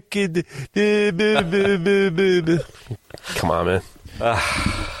pandemic. And come on, man.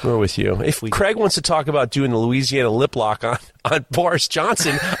 We're with you. If Craig wants to talk about doing the Louisiana lip lock on Boris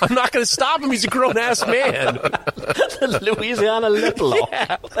Johnson, I'm not going to stop him. He's a grown-ass man. The Louisiana lip lock.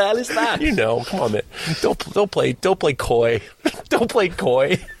 Yeah. What the hell is that? Come on, man. Don't play coy. Don't play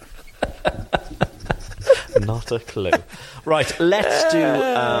coy. Not a clue. Right, let's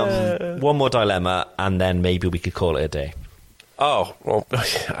do one more dilemma, and then maybe we could call it a day. Oh, well,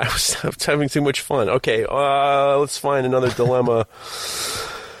 I was having too much fun. Okay, let's find another dilemma.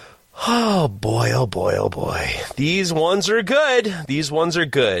 Oh, boy, oh, boy, oh, boy. These ones are good.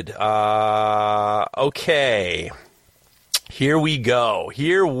 Okay. Here we go.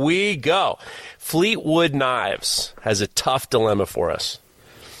 Fleetwood Knives has a tough dilemma for us.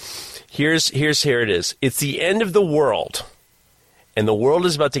 Here it is. It's the end of the world, and the world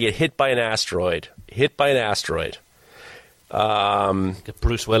is about to get hit by an asteroid. Get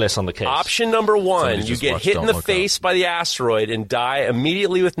Bruce Willis on the case. Option number one, Somebody you just get watched hit in Don't the Look face by the asteroid and die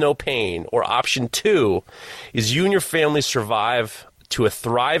immediately with no pain. Or option two is you and your family survive to a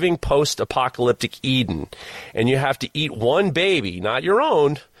thriving post-apocalyptic Eden, and you have to eat one baby, not your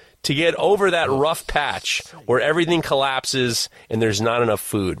own, to get over that rough patch where everything collapses and there's not enough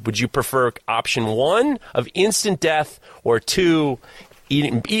food. Would you prefer option one of instant death or two,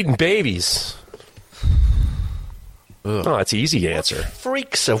 eating babies? Ugh. Oh, that's an easy answer.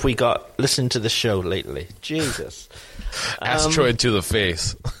 Freaks have we got listening to the show lately? Jesus. Asteroid to the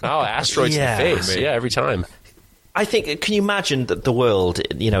face. Oh, asteroids Yeah. to the face. Yeah, every time. I think, can you imagine that the world,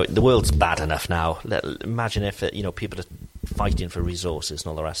 the world's bad enough now. Imagine if, people are fighting for resources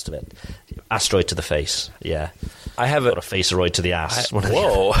and all the rest of it. Asteroid to the face, yeah. I have Or a face-aroid to the ass.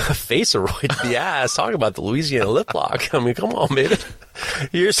 Whoa, a face-aroid to the ass. Talk about the Louisiana lip lock. I mean, come on, baby.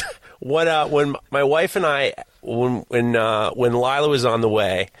 Here's what when my wife and I, when Lila was on the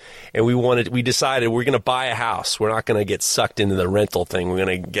way, and we decided we're going to buy a house. We're not going to get sucked into the rental thing. We're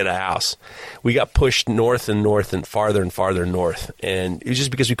going to get a house. We got pushed north and farther north, and it was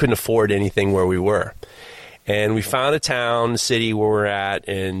just because we couldn't afford anything where we were. And we found a city where we're at,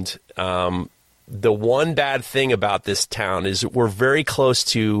 and the one bad thing about this town is we're very close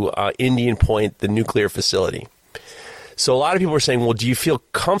to Indian Point, the nuclear facility. So a lot of people are saying, well, do you feel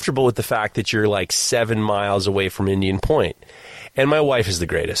comfortable with the fact that you're like 7 miles away from Indian Point? And my wife is the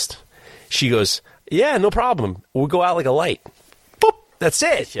greatest. She goes, yeah, no problem. We'll go out like a light. Boop. That's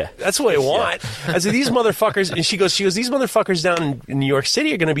it. Yeah. That's what I want. I said, these motherfuckers, and she goes, these motherfuckers down in New York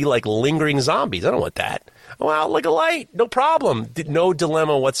City are going to be like lingering zombies. I don't want that. I want out like a light. No problem. No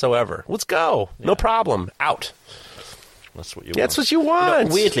dilemma whatsoever. Let's go. Yeah. No problem. Out. That's what you want. That's what you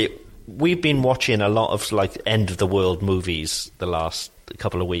want. Weirdly, we've been watching a lot of like end of the world movies the last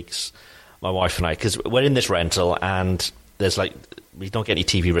couple of weeks, my wife and I, because we're in this rental and there's like, we don't get any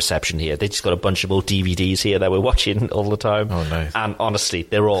TV reception here. They just got a bunch of old DVDs here that we're watching all the time. Oh, nice. And honestly,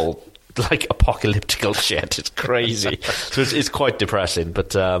 they're all like apocalyptical shit. It's crazy. So it's quite depressing.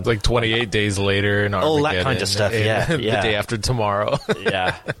 But it's like 28 days later and all that kind of stuff. Yeah, the day after tomorrow.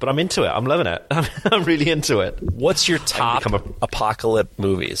 Yeah, but I'm into it. I'm loving it. I'm really into it. What's your top apocalypse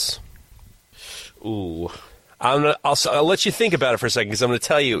movies? Ooh, I'll let you think about it for a second, because I'm going to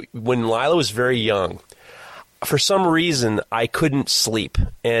tell you, when Lila was very young, for some reason I couldn't sleep,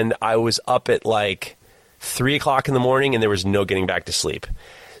 and I was up at like 3 o'clock in the morning, and there was no getting back to sleep.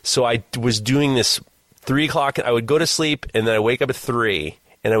 So I was doing this 3 o'clock. I would go to sleep, and then I wake up at 3,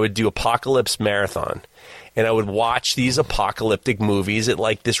 and I would do Apocalypse Marathon. And I would watch these apocalyptic movies at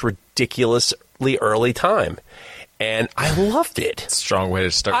like this ridiculously early time. And I loved it. Strong way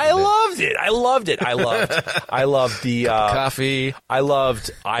to start. I loved it. I loved the coffee. I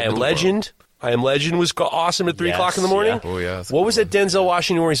loved I Am Legend. I Am Legend was awesome at 3 o'clock in the morning. Yeah. Oh yeah. What was it? Denzel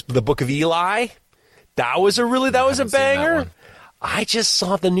Washington where he's The Book of Eli? That was a banger. I just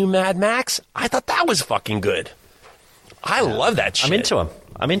saw the new Mad Max. I thought that was fucking good. I love that shit. I'm into him.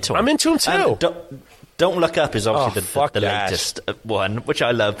 I'm into him too. Don't Look Up is obviously the latest one, which I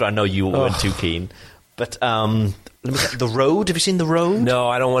loved, but I know you weren't too keen. But The Road, have you seen The Road? No,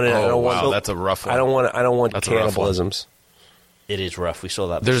 I don't want to. Wow, that's a rough one. I don't want cannibalisms. It is rough. We saw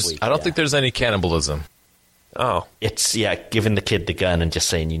that this week. I don't think there's any cannibalism. Oh, it's giving the kid the gun and just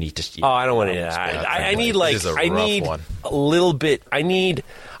saying you need to. I don't want to. I need a little bit. I need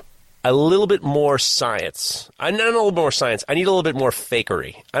a little bit more science. Not a little more science. I need a little bit more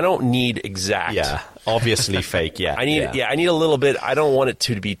fakery. I don't need exact. Yeah, obviously fake. Yeah, I need a little bit. I don't want it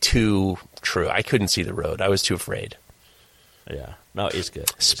to be too true. I couldn't see The Road. I was too afraid. Yeah. No, it's good.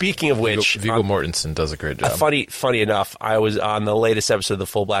 Speaking of which, Viggo Mortensen does a great job. Funny enough, I was on the latest episode of the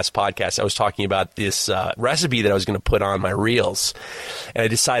Full Blast podcast. I was talking about this recipe that I was going to put on my reels, and I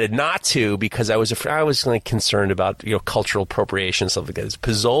decided not to because I was like concerned about cultural appropriation and stuff like that. It's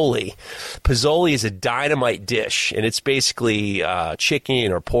Pozzoli. Pozzoli is a dynamite dish, and it's basically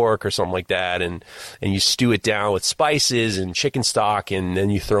chicken or pork or something like that, and you stew it down with spices and chicken stock, and then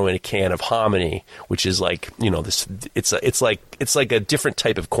you throw in a can of hominy, which is like this. It's like a different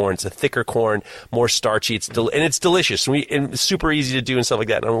type of corn. It's a thicker corn, more starchy. It's delicious. And it's super easy to do and stuff like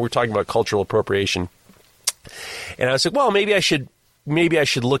that. And we're talking about cultural appropriation. And I was like, well, maybe I should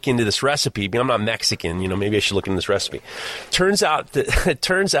look into this recipe. I'm not Mexican, maybe I should look into this recipe. Turns out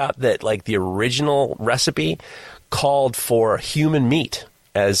that like the original recipe called for human meat.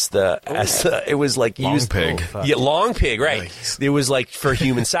 It was like long used pig. Long pig, right? Nice. It was like for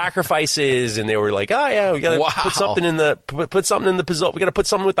human sacrifices, and they were like, oh yeah, we gotta put something in the Pozzoli. We gotta put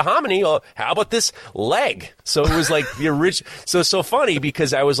something with the hominy. Oh, how about this leg? So it was like the original. So it's so funny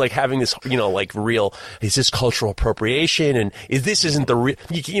because I was like having this, like real. Is this cultural appropriation? And this isn't the real?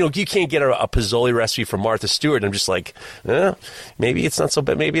 You can't get a Pozzoli recipe from Martha Stewart. I'm just like, maybe it's not so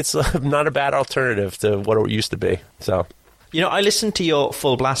bad. Maybe it's not a bad alternative to what it used to be. So. I listened to your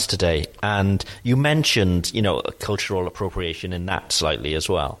Full Blast today, and you mentioned, cultural appropriation in that slightly as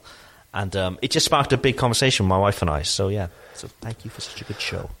well. And it just sparked a big conversation with my wife and I. So, yeah. So, thank you for such a good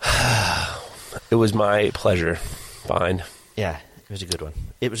show. It was my pleasure. Fine. Yeah, it was a good one.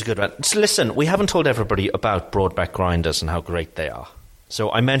 So, listen, we haven't told everybody about Broadbeck grinders and how great they are.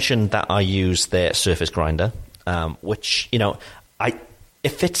 So, I mentioned that I use their surface grinder, which, it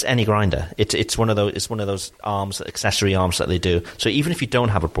fits any grinder. It's one of those accessory arms that they do. So even if you don't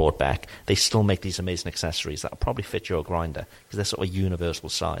have a Broadbeck, they still make these amazing accessories that'll probably fit your grinder because they're sort of a universal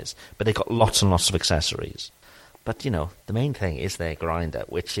size. But they've got lots and lots of accessories. But the main thing is their grinder,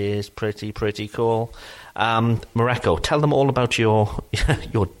 which is pretty cool. Mareko, tell them all about your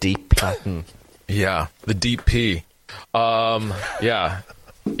deep pattern. Yeah, the Deep P. Yeah,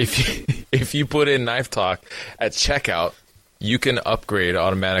 if you put in Knife Talk at checkout, you can upgrade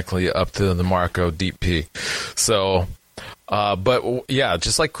automatically up to the Mareko Deep P. So, but yeah,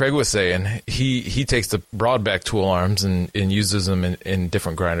 just like Craig was saying, he takes the Broadbeck tool arms and uses them in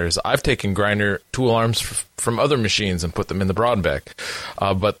different grinders. I've taken grinder tool arms from other machines and put them in the Broadbeck.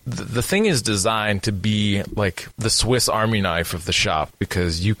 But the thing is designed to be like the Swiss Army knife of the shop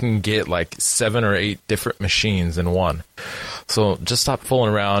because you can get like 7 or 8 different machines in one. So just stop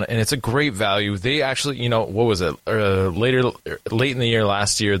fooling around, and it's a great value. They actually, what was it? Late in the year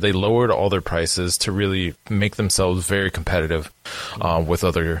last year, they lowered all their prices to really make themselves very competitive with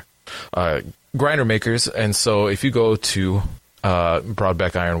other grinder makers. And so if you go to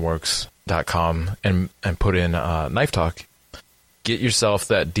BroadbeckIronworks.com and put in Knife Talk, get yourself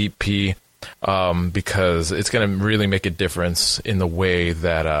that Deep P because it's going to really make a difference in the way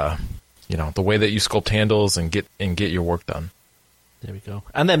that the way that you sculpt handles and get your work done. There we go.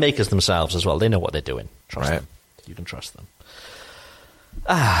 And they're makers themselves as well. They know what they're doing. Trust them. You can trust them.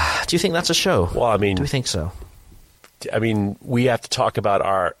 Do you think that's a show? Well, I mean, do we think so? I mean, we have to talk about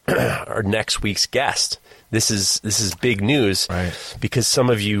our next week's guest. This is big news, right? Because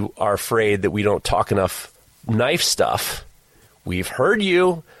some of you are afraid that we don't talk enough knife stuff. we've heard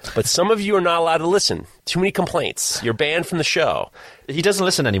you, but some of you are not allowed to listen. Too many complaints. You're banned from the show. He doesn't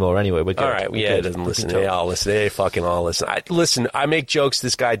listen anymore anyway. We're good. All right, yeah, he doesn't listen. They all listen. They fucking all listen. Listen, I make jokes.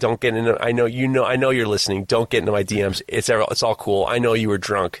 This guy, don't get into. I know you're listening. Don't get into my DMs. It's all cool. I know you were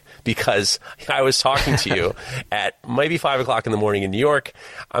drunk because I was talking to you at maybe 5 o'clock in the morning in New York.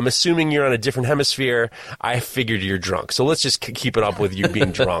 I'm assuming you're on a different hemisphere. I figured you're drunk. So let's just keep it up with you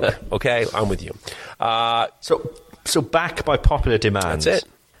being drunk. Okay, I'm with you. So back by popular demand. That's it.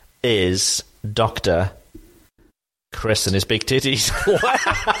 Is Dr. Chris and his big titties.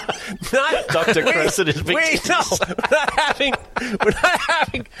 What? Not Dr. Chris and his big titties. No, we're not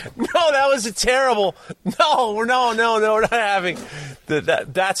having. No, that was a terrible. No, we're not having.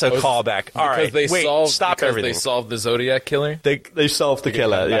 That's a callback. All right, stop everything. They solved the Zodiac killer. They solved the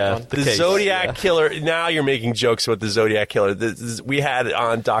killer. Yeah, the Zodiac killer. Now you're making jokes about the Zodiac killer. We had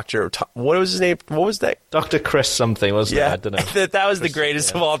on Dr. What was his name? What was that? Dr. Chris something, wasn't it? I don't know. That was the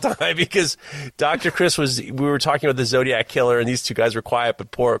greatest of all time because Dr. Chris we were talking about the Zodiac killer and these two guys were quiet,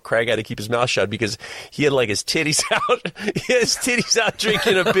 but poor Craig had to keep his mouth shut because he had like his titties out. He had his titties out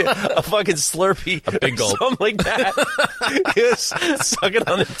drinking a fucking Slurpee. A big gulp. Something like that. He was sucking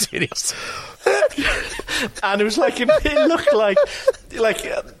on the titties. And it was like, it looked like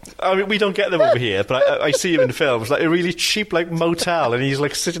I mean, we don't get them over here, but I see him in films, like a really cheap like motel, and he's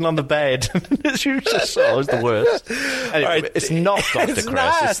like sitting on the bed. You just saw, it was the worst. Anyway, right. It's not Dr.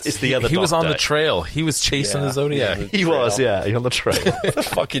 Chris. It's the other. He was on doctor. The trail. He was chasing the Zodiac. He was, yeah. He on the trail. The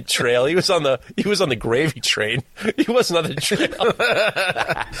fucking trail. He was on the gravy train. He wasn't on the trail.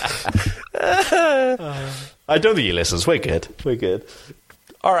 I don't think he listens. We're good.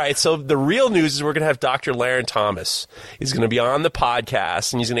 All right, so the real news is we're going to have Dr. Laren Thomas. He's going to be on the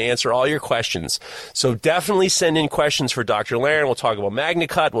podcast, and he's going to answer all your questions. So definitely send in questions for Dr. Laren. We'll talk about Magna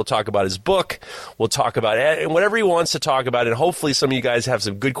Cut. We'll talk about his book. We'll talk about whatever he wants to talk about, and hopefully some of you guys have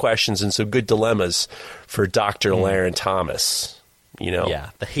some good questions and some good dilemmas for Dr. Laren Thomas. You know?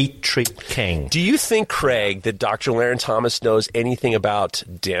 Yeah, the heat treat king. Do you think, Craig, that Dr. Laren Thomas knows anything about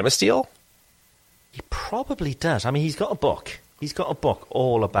Damasteel? He probably does. I mean, he's got a book. He's got a book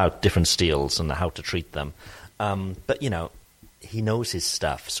all about different steels and how to treat them. But, you know, he knows his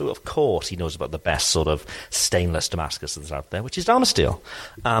stuff. So, of course, he knows about the best sort of stainless Damascus that's out there, which is Damasteel.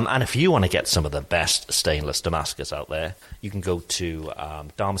 And if you want to get some of the best stainless Damascus out there, you can go to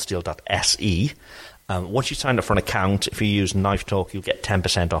damasteel.se. Once you sign up for an account, if you use Knife Talk, you'll get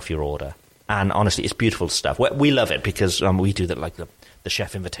 10% off your order. And honestly, it's beautiful stuff. We love it because we do that like the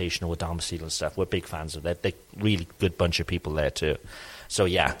Chef Invitational with Damasteel and stuff. We're big fans of that. They're really good bunch of people there too. So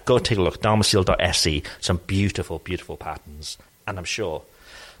yeah, go take a look. Damasteel.se. Some beautiful, beautiful patterns. And I'm sure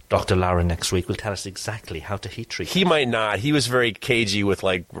Dr. Laren next week will tell us exactly how to heat treat. He might not. He was very cagey with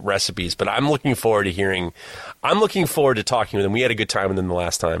like recipes, but I'm looking forward to talking with him. We had a good time with him the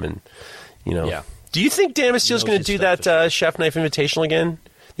last time, and you know. Yeah. Do you think Damasteel's going to do that Chef Knife Invitational again?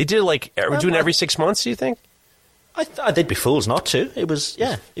 They did we're doing every 6 months. Do you think? They'd be fools not to. It was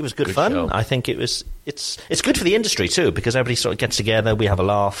good fun. Show. I think it's good for the industry too because everybody sort of gets together. We have a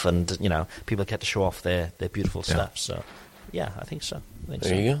laugh, and you know, people get to show off their beautiful stuff. So, yeah, I think so.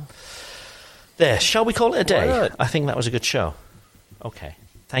 There you go. There. Shall we call it a day? I think that was a good show. Okay.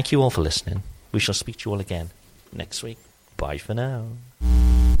 Thank you all for listening. We shall speak to you all again next week. Bye for now.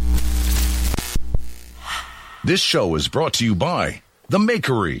 This show is brought to you by The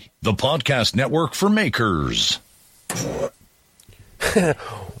Makery, the podcast network for makers.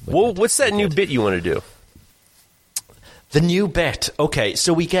 Well, what's that new bit you want to do? The new bit. Okay,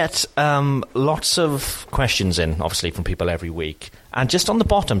 so we get lots of questions in, obviously, from people every week. And just on the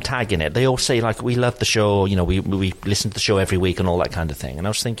bottom, tagging it, they all say, like, we love the show, you know, we listen to the show every week and all that kind of thing. And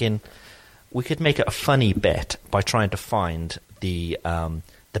I was thinking we could make it a funny bit by trying to find the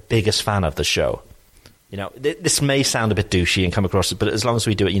biggest fan of the show. You know, this may sound a bit douchey and come across, but as long as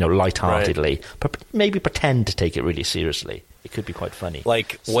we do it, you know, lightheartedly, maybe pretend to take it really seriously, it could be quite funny.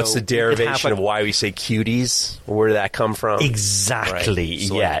 Like, what's the derivation of why we say cuties? Where did that come from? Exactly.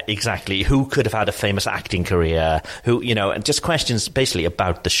 Right. So exactly. Who could have had a famous acting career? Who, you know, and just questions basically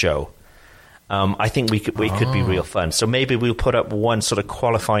about the show. I think it could be real fun. So maybe we'll put up one sort of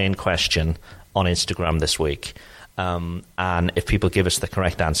qualifying question on Instagram this week. And if people give us the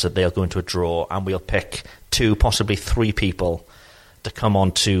correct answer, they'll go into a draw, and we'll pick 2, possibly 3 people to come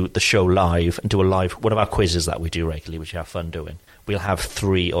on to the show live and do one of our quizzes that we do regularly, which we have fun doing. We'll have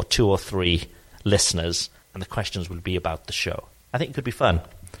 2 or 3 listeners, and the questions will be about the show. I think it could be fun.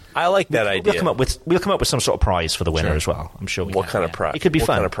 I like that idea. We'll come up with some sort of prize for the winner as well. I'm sure. What kind of prize? It could be fun.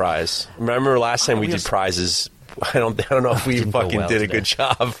 What kind of prize? Remember last time we did prizes? I don't know if we fucking did a good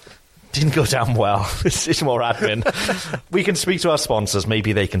job. Didn't go down well. It's more admin. We can speak to our sponsors.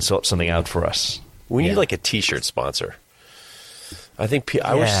 Maybe they can sort something out for us. We need like a T-shirt sponsor. I think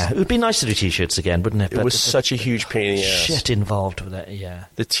it would be nice to do T-shirts again, wouldn't it? It was such a huge pain in the ass. Shit involved with it. Yeah.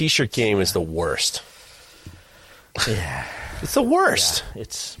 The T-shirt game is the worst. Yeah, it's the worst. Yeah,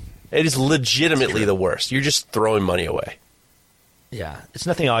 it is legitimately the worst. You're just throwing money away. Yeah, it's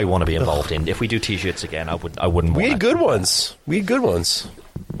nothing I want to be involved in. If we do T-shirts again, I wouldn't. We had good ones. We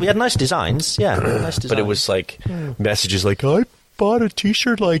had nice designs. Yeah, nice designs. But it was like messages like, "I bought a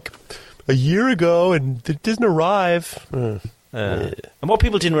T-shirt like a year ago and it didn't arrive." And what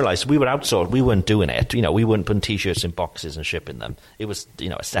people didn't realize, we were outsourced. We weren't doing it. We weren't putting T-shirts in boxes and shipping them. It was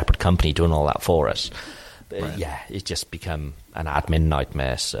a separate company doing all that for us. But, right. Yeah, it's just become an admin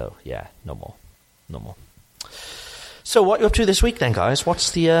nightmare. So yeah, no more. So what are you up to this week then, guys?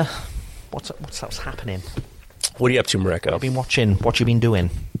 What's happening? What are you up to, Mareko? I've been watching. What you been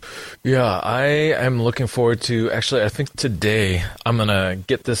doing? Yeah, I am looking forward to. Actually, I think today I'm gonna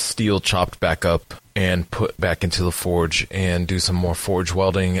get this steel chopped back up and put back into the forge and do some more forge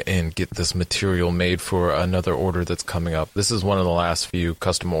welding and get this material made for another order that's coming up. This is one of the last few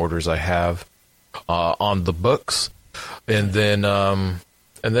custom orders I have on the books, and then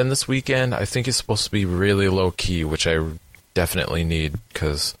this weekend I think it's supposed to be really low key, which I definitely need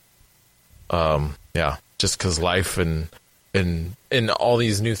because, just because life and all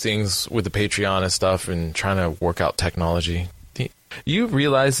these new things with the Patreon and stuff and trying to work out technology. You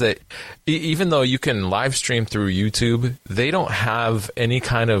realize that even though you can live stream through YouTube, they don't have any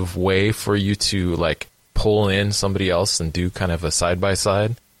kind of way for you to like pull in somebody else and do kind of a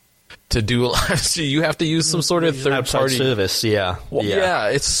side-by-side. To do a live stream, you have to use some sort of third-party service. Yeah. Well, yeah,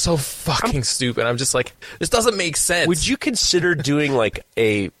 it's so fucking stupid. I'm just like, this doesn't make sense. Would you consider doing like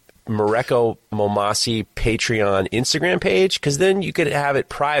a Mareko Momasi Patreon Instagram page? Because then you could have it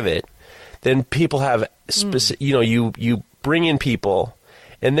private. Then people have specific. You bring in people,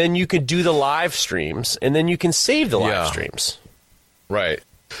 and then you could do the live streams, and then you can save the live streams. Right.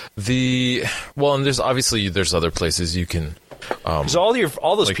 And there's other places you can. Because all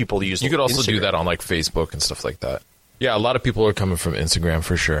those like, people use. You could also Instagram. do that on like Facebook and stuff like that. Yeah, a lot of people are coming from Instagram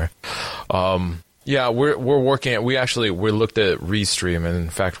for sure. Yeah, we're working. We looked at Restream, and in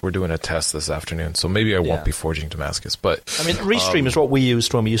fact, we're doing a test this afternoon. So maybe I won't be forging Damascus, but I mean, Restream is what we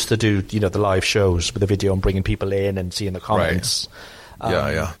used when we used to do, the live shows with the video and bringing people in and seeing the comments.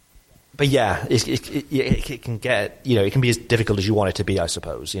 Right. Yeah. But yeah, it can get, it can be as difficult as you want it to be, I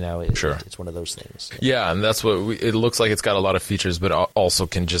suppose. Sure. It's one of those things. Yeah, and that's what it looks like. It's got a lot of features, but also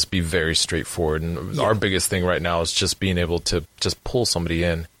can just be very straightforward. And our biggest thing right now is just being able to just pull somebody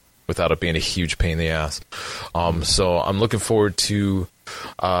in without it being a huge pain in the ass. So I'm looking forward to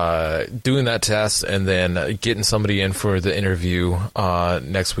doing that test and then getting somebody in for the interview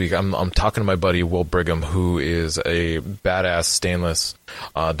next week. I'm talking to my buddy Will Brigham, who is a badass stainless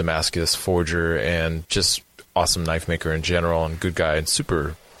Damascus forger and just awesome knife maker in general, and good guy and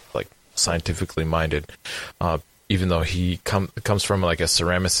super like scientifically minded. Even though he comes from like a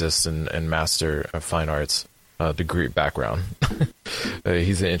ceramicist and master of fine arts degree background.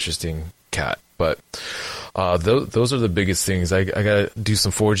 He's an interesting cat, but those are the biggest things. I gotta do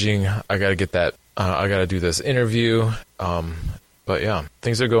some forging. I gotta get that. I gotta do this interview. But yeah,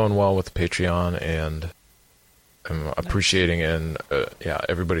 things are going well with the Patreon, and I'm appreciating and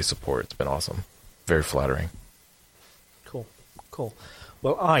everybody's support. It's been awesome, very flattering. Cool.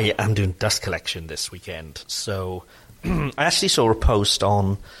 Well, I am doing dust collection this weekend, so I actually saw a post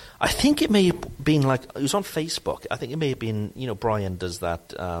on. I think it may have been it was on Facebook. I think it may have been, Brian does that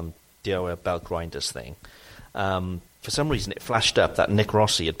DIY belt grinders thing. For some reason, it flashed up that Nick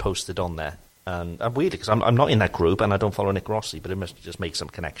Rossi had posted on there. And I'm weird because I'm not in that group and I don't follow Nick Rossi, but it must just make some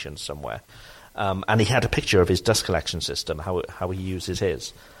connections somewhere. And he had a picture of his dust collection system, how he uses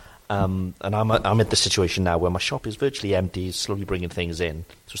his. And I'm at the situation now where my shop is virtually empty, slowly bringing things in.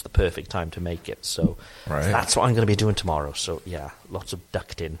 It's just the perfect time to make it. So that's what I'm going to be doing tomorrow. So, yeah, lots of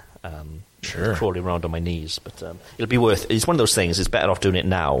ducting. Crawling around on my knees. But it'll be it's one of those things, it's better off doing it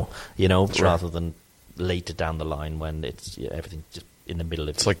now, rather than later down the line when it's everything just in the middle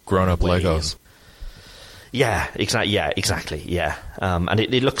of it's like grown-up Legos. Yeah, exactly. Yeah. And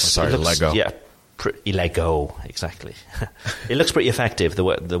it looks... Lego. Yeah. Lego, exactly. It looks pretty effective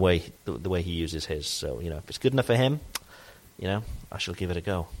the way he uses his. So if it's good enough for him, I shall give it a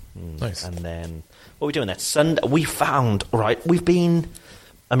go. Nice. And then what are we doing that Sunday? We found we've been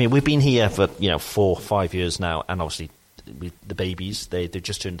here for 4 or 5 years now, and obviously the babies they've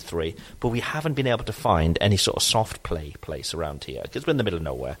just turned 3, but we haven't been able to find any sort of soft play place around here because we're in the middle of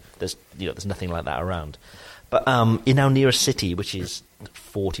nowhere. There's nothing like that around. But in our nearest city, which is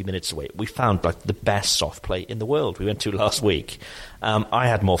 40 minutes away, we found like the best soft play in the world. We went to last week. I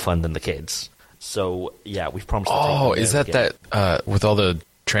had more fun than the kids. So, yeah, we've promised to take them there is that again. that with all the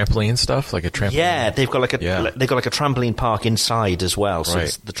trampoline stuff? Like a trampoline? Yeah, they've got like a trampoline park inside as well. So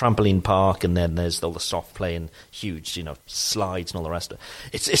it's the trampoline park, and then there's all the soft play and huge, slides and all the rest of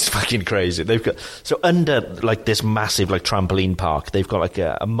it. It's fucking crazy. They've got so under like this massive like trampoline park, they've got like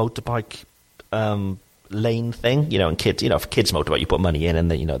a motorbike lane thing, and kids, for kids motorbike, you put money in,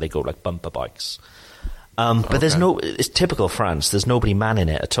 and then they go like bumper bikes. But there's it's typical France. There's nobody manning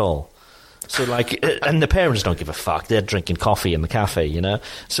it at all. So and the parents don't give a fuck. They're drinking coffee in the cafe,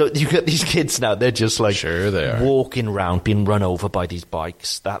 So you get these kids now. They're just like sure they are. Walking around, being run over by these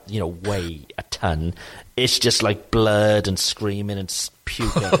bikes that weigh a ton. It's just like blood and screaming and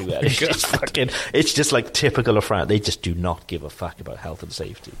puke everywhere. It's just like typical of France. They just do not give a fuck about health and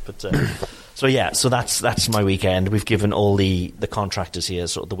safety. But so that's my weekend. We've given all the contractors here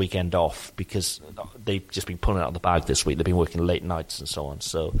sort of the weekend off because they've just been pulling it out of the bag this week. They've been working late nights and so on.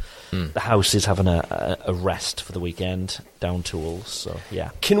 So the house is having a rest for the weekend, down tools. So yeah.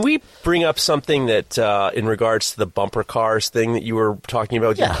 Can we bring up something that in regards to the bumper cars thing that you were talking about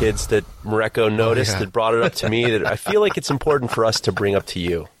with your kids that Mareko noticed that brought it up to me that I feel like it's important for us to bring up to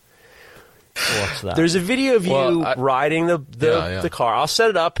you. What's that? There's a video of you riding the car. I'll set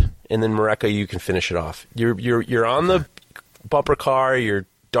it up, and then Mareko, you can finish it off. You're on the bumper car. Your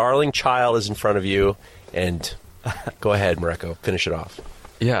darling child is in front of you, and go ahead, Mareko, finish it off.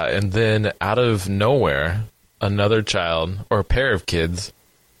 Yeah, and then out of nowhere, another child or a pair of kids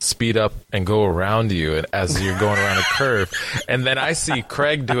speed up and go around you as you're going around a curve. And then I see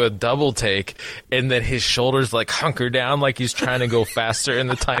Craig do a double take, and then his shoulders like hunker down like he's trying to go faster in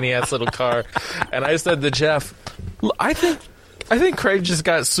the tiny ass little car. And I said to Jeff, I think Craig just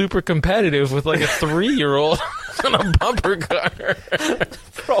got super competitive with like a 3-year-old on a bumper car.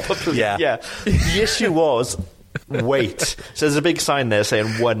 Probably. Yeah. The issue was weight. So there's a big sign there saying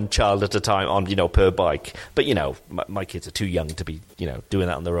one child at a time on, per bike. But, my kids are too young to be, doing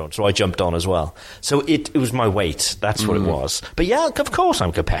that on their own. So I jumped on as well. So it was my weight. That's what it was. But yeah, of course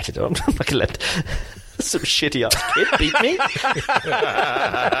I'm competitive. I'm not going to let some shitty ass kid beat me.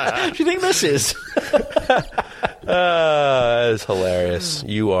 What do you think this is? That is hilarious.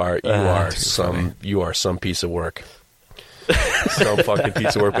 You are some piece of work. Some fucking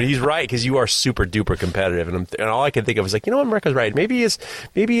piece of work. But he's right, because you are super duper competitive, and all I can think of is like, what, Mareko's right. Maybe he is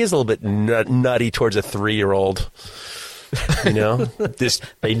a little bit nutty towards a 3-year-old.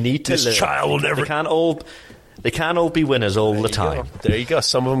 They need to. This child will never. They can't all be winners all the time. There you go.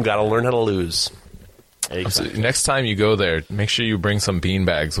 Some of them got to learn how to lose. Exactly. So next time you go there, make sure you bring some bean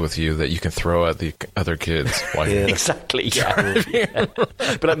bags with you that you can throw at the other kids. Exactly. Yeah.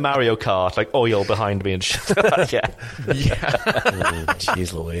 But at Mario Kart, like oil behind me and shit. Yeah.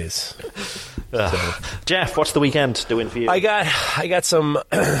 Jeez Louise. Jeff, what's the weekend doing for you? I got some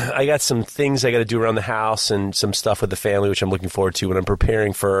things I got to do around the house and some stuff with the family, which I'm looking forward to. And I'm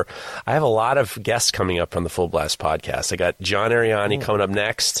preparing for. I have a lot of guests coming up on the Full Blast podcast. I got John Ariani coming up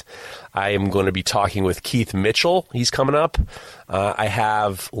next. I am going to be talking with Keith Mitchell. He's coming up. I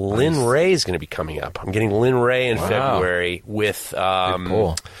have Lynn Ray is going to be coming up. I'm getting Lynn Ray in February with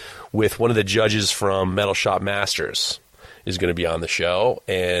with one of the judges from Metal Shop Masters is going to be on the show.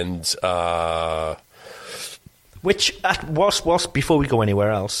 And whilst before we go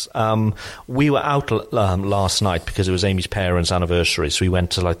anywhere else, we were out last night because it was Amy's parents' anniversary, so we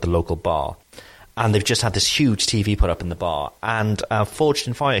went to like the local bar. And they've just had this huge TV put up in the bar. And Forged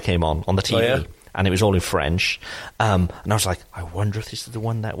in Fire came on the TV. Oh, yeah? And it was all in French. And I was like, I wonder if this is the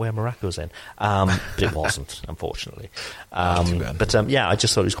one where Mareko's in. But it wasn't, unfortunately. But I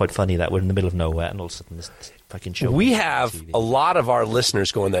just thought it was quite funny that we're in the middle of nowhere and all of a sudden this fucking show. We have a lot of our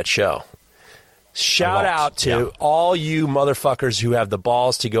listeners go on that show. Shout out to all you motherfuckers who have the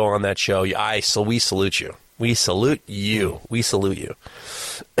balls to go on that show. We salute you. We salute you. We salute you.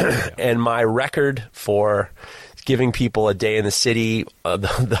 And my record for giving people a day in the city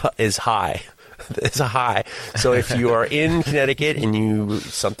is high. It's a high. So if you are in Connecticut and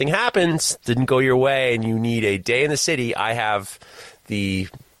something happens, didn't go your way, and you need a day in the city, I have the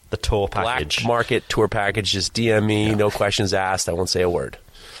tour package. Black Market tour package. Just DM me, no questions asked. I won't say a word.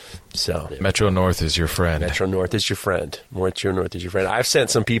 So Metro North is your friend. Metro North is your friend. Metro North is your friend. I've sent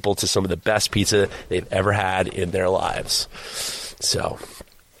some people to some of the best pizza they've ever had in their lives. So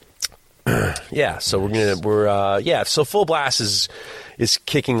so Full Blast is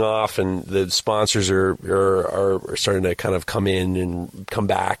kicking off, and the sponsors are starting to kind of come in and come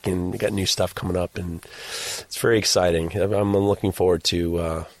back, and got new stuff coming up, and it's very exciting. I'm looking forward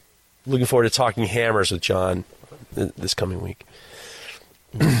to looking forward to talking hammers with John this coming week.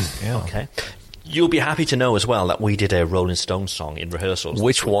 Yeah. Okay. You'll be happy to know as well that we did a Rolling Stones song in rehearsals.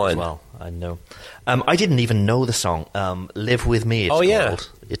 Which one? As well, I know. I didn't even know the song. "Live With Me." It's called.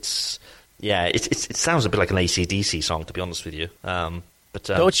 Yeah. It sounds a bit like an AC/DC song, to be honest with you. But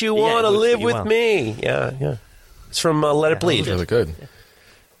Don't you want to live with me? Yeah. It's from Let It Bleed. It's really good.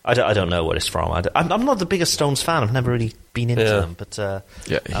 I don't know what it's from. I'm not the biggest Stones fan. I've never really been into them. But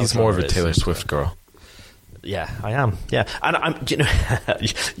Yeah, he's more of a Taylor Swift girl. Yeah, I am. Yeah, and I'm. You know,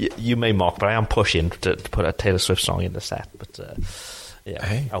 you may mock, but I am pushing to put a Taylor Swift song in the set. But yeah,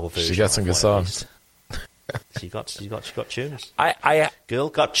 Hey, our version she got some of good one of songs. these. She got tunes. I Girl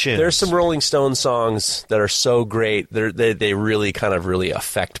got tunes. There's some Rolling Stone songs that are so great. They really kind of really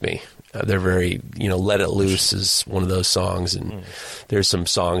affect me. They're very, Let It Loose is one of those songs, and there's some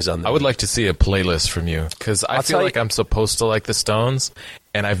songs on there. I would like to see a playlist from you, because I feel like I'm supposed to like the Stones,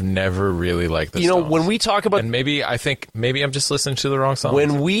 and I've never really liked the Stones. When we talk about... And maybe I'm just listening to the wrong songs.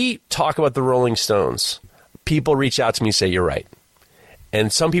 When we talk about the Rolling Stones, people reach out to me and say, you're right.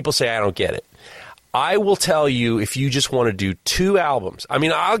 And some people say, I don't get it. I will tell you, if you just want to do 2 albums,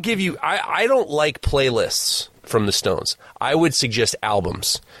 I'll give you... I don't like playlists from the Stones. I would suggest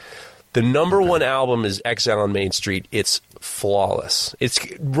albums. The number one album is Exile on Main Street. It's flawless.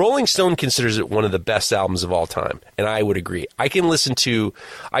 Rolling Stone considers it one of the best albums of all time, and I would agree. I can listen to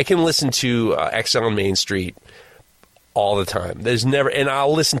Exile on Main Street all the time. And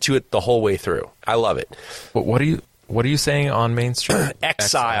I'll listen to it the whole way through. I love it. But what are you saying on Main Street?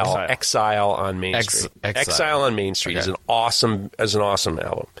 Exile on Main Street. Exile on Main Street is an awesome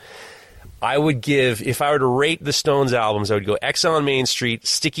album. I would give, if I were to rate the Stones albums, I would go Exile on Main Street,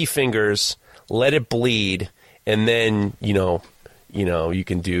 Sticky Fingers, Let It Bleed, and then, you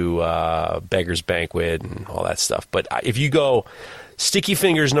can do Beggar's Banquet and all that stuff. But if you go Sticky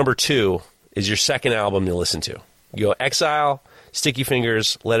Fingers number 2 is your second album to listen to. You go Exile, Sticky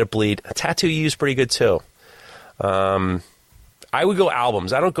Fingers, Let It Bleed. Tattoo You is pretty good too. I would go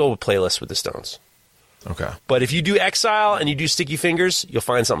albums. I don't go with playlists with the Stones. Okay. But if you do Exile and you do Sticky Fingers, you'll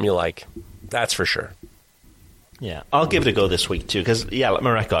find something you like. That's for sure. Yeah, I'll give it a go this week too, because like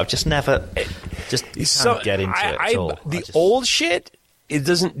my record, I've just never can't get into it at all. Old shit, it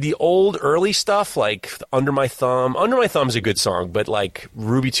doesn't. The old early stuff, like Under My Thumb. Under My Thumb is a good song, but like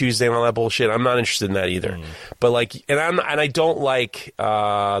Ruby Tuesday and all that bullshit, I'm not interested in that either. But like, I don't like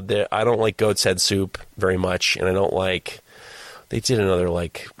I don't like Goat's Head Soup very much, and I don't like. They did another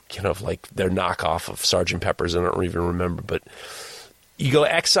their knockoff of Sgt. Pepper's. I don't even remember, but you go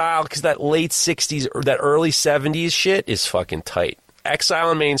Exile because that late 60s or that early 70s shit is fucking tight. Exile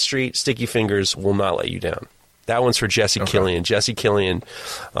on Main Street, Sticky Fingers will not let you down. That one's for Jesse Killian. Jesse Killian,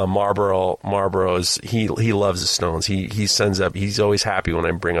 Marlboro's. He loves the Stones. He sends up. He's always happy when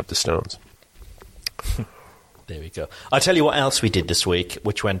I bring up the Stones. There we go. I'll tell you what else we did this week,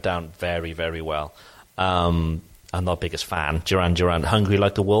 which went down very, very well. I'm not the biggest fan. Duran Duran, Hungry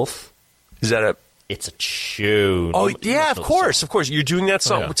Like the Wolf. Is that a... It's a tune. Oh, yeah, of course. You're doing that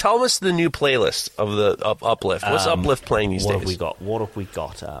song. yeah. Tell us the new playlist of Uplift. What's Uplift playing these days? What have we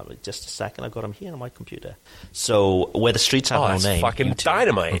got? Just a second. I've got them here on my computer. So, Where the Streets Have No that's Name. fucking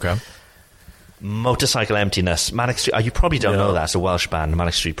dynamite. Okay. Motorcycle Emptiness. Manic Street. You probably don't know that. It's a Welsh band,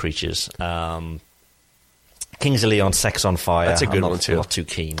 Manic Street Preachers. Kings of Leon, Sex on Fire. That's a good one, too. I'm not too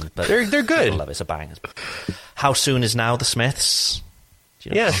keen. But They're good. I love it. It's a bang. How Soon Is Now, The Smiths.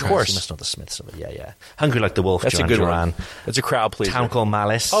 Yeah, of course. You must know the Smiths. Yeah. Hungry Like the Wolf. That's Duran a good Duran. one. That's a crowd pleaser. Town Called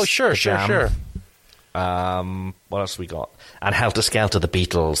Malice. Oh, sure. What else we got? And Helter Skelter, the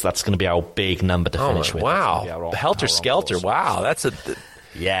Beatles. That's going to be our big number to finish with. Wow. Helter Skelter. Wow. That's a...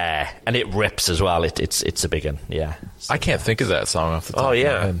 Yeah, and it rips as well. It's a big one. Yeah. I can't think of that song off the top. Oh,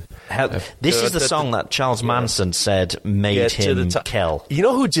 yeah. Of my head. This is the song that Charles Manson said made him kill. You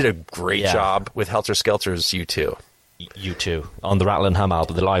know who did a great job with Helter Skelter is U2. U2 on the Rattle and Hum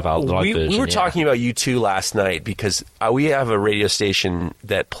album, the live album, the live version. We were talking about U2 last night because we have a radio station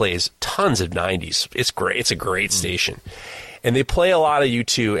that plays tons of 90s. It's great. It's a great station. And they play a lot of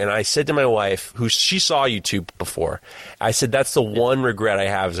U2. And I said to my wife, she saw U2 before, I said, that's the one regret I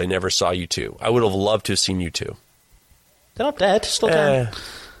have is I never saw U2. I would have loved to have seen U2. They're not dead. Still dead.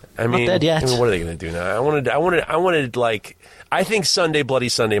 Not dead yet. What are they going to do now? I wanted I think Sunday Bloody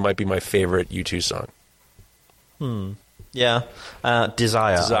Sunday might be my favorite U2 song. Yeah.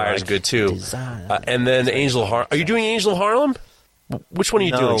 Desire. Desire is good too. And then Angel of Harlem. Are you doing Angel of Harlem? Which one are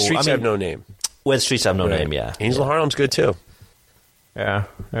you doing? Streets Have No Name. Where the Streets Have No Name, yeah. Angel of Harlem's good too. Yeah.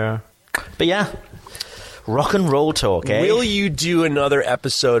 But yeah, rock and roll talk, eh? Will you do another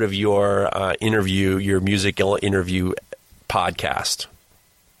episode of your interview, your musical interview podcast?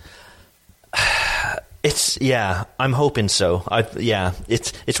 I'm hoping so.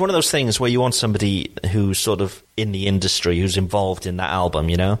 It's one of those things where you want somebody who's sort of in the industry, who's involved in that album,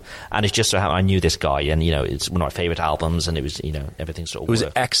 you know. And it's just so how I knew this guy, and you know, it's one of my favorite albums, and it was, you know, everything sort of. It was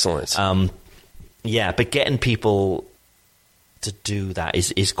excellent. But getting people to do that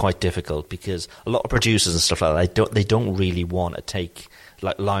is quite difficult, because a lot of producers and stuff like that, they don't really want to take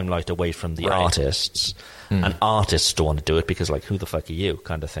like limelight away from the artists, and artists don't want to do it because, like, who the fuck are you,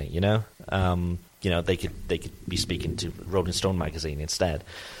 kind of thing, you know. You know, they could be speaking to Rolling Stone magazine instead.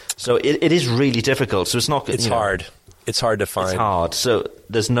 So it is really difficult. So it's not. It's hard. It's hard to find. It's hard. So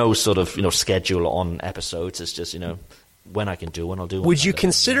there's no sort of, you know, schedule on episodes. It's just, you know, when I can do one, I'll do one. Would you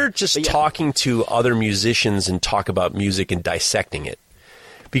consider just talking to other musicians and talk about music and dissecting it?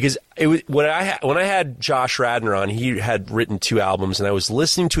 Because when I had Josh Radnor on, he had written 2 albums, and I was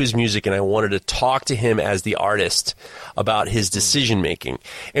listening to his music, and I wanted to talk to him as the artist about his decision making,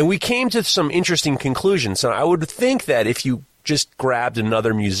 and we came to some interesting conclusions. So I would think that if you just grabbed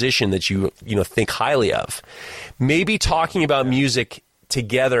another musician that you think highly of, maybe talking about music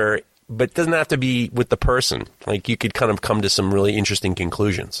together, but it doesn't have to be with the person. Like, you could kind of come to some really interesting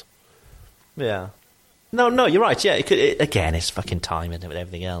conclusions. Yeah. No, you're right. Yeah, again, it's fucking time and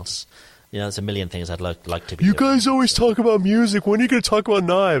everything else. You know, there's a million things I'd like to be. You doing. guys always talk about music. When are you going to talk about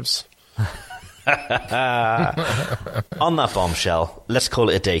knives? On that bombshell, let's call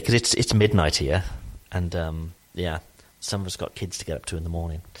it a day, because it's midnight here, and some of us got kids to get up to in the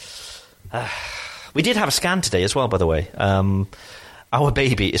morning. We did have a scan today as well, by the way. Our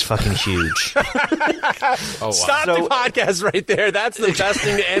baby is fucking huge. Oh, wow. Stop the podcast right there. That's the best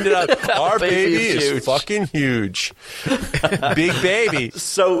thing to end it up. Our baby is huge. fucking huge. Big baby.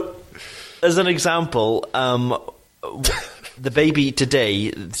 So, as an example, the baby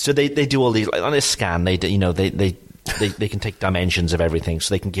today, so they do all these, like, on a scan, they can take dimensions of everything,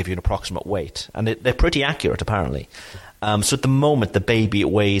 so they can give you an approximate weight. And they're pretty accurate, apparently. So at the moment, the baby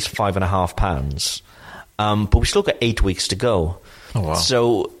weighs 5.5 pounds. But we still got 8 weeks to go. Oh, wow.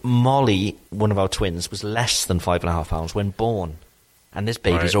 So Molly, one of our twins, was less than 5.5 pounds when born. And this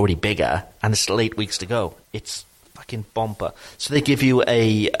baby's already bigger, and there's still 8 weeks to go. It's fucking bomber. So they give you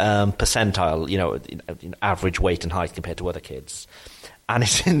a percentile, you know, average weight and height compared to other kids. And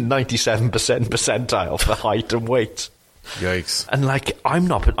it's in 97% percentile for height and weight. Yikes. And, like, I'm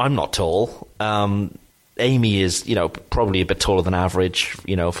not tall. Amy is, you know, probably a bit taller than average,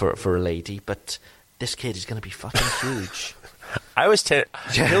 you know, for a lady. But this kid is going to be fucking huge. I was 10.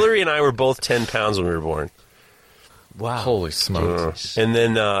 Hillary and I were both 10 pounds when we were born. Wow! Holy smokes! And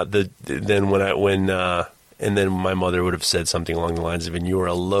then and then my mother would have said something along the lines of, "And you were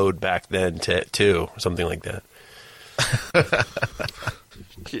a load back then too," something like that.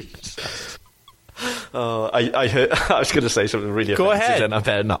 I heard. I was going to say something really Go offensive, ahead. and I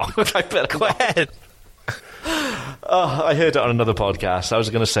better not. Go ahead. I heard it on another podcast. I was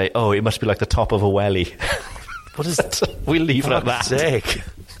going to say, it must be like the top of a welly. What is that? We'll leave it at that. Sake.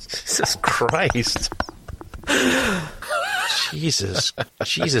 Jesus Christ.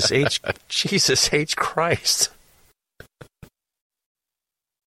 Jesus H. Christ.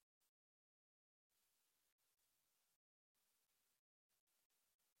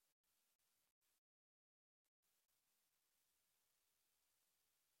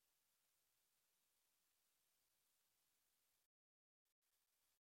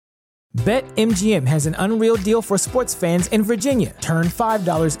 BetMGM has an unreal deal for sports fans in Virginia. Turn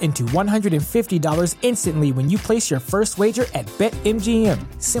 $5 into $150 instantly when you place your first wager at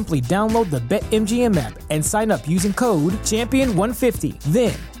BetMGM. Simply download the BetMGM app and sign up using code Champion150.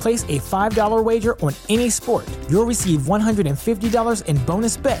 Then, place a $5 wager on any sport. You'll receive $150 in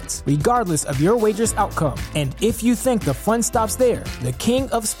bonus bets, regardless of your wager's outcome. And if you think the fun stops there, the King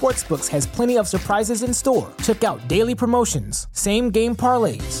of Sportsbooks has plenty of surprises in store. Check out daily promotions, same-game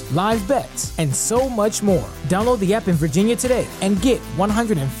parlays, live bets, and so much more. Download the app in Virginia today and get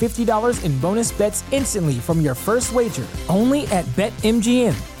 $150 in bonus bets instantly from your first wager. Only at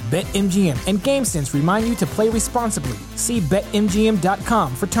BetMGM. BetMGM and GameSense remind you to play responsibly. See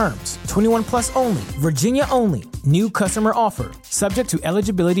BetMGM.com for terms. 21 plus only. Virginia only. New customer offer. Subject to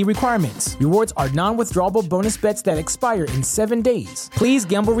eligibility requirements. Rewards are non-withdrawable bonus bets that expire in 7 days. Please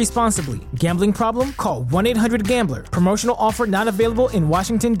gamble responsibly. Gambling problem? Call 1-800-GAMBLER. Promotional offer not available in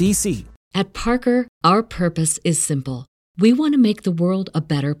Washington, D.C. At Parker, our purpose is simple. We want to make the world a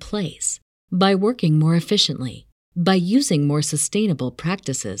better place by working more efficiently, by using more sustainable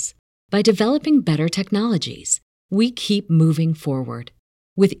practices, by developing better technologies. We keep moving forward.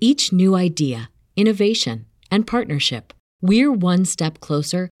 With each new idea, innovation, and partnership, we're one step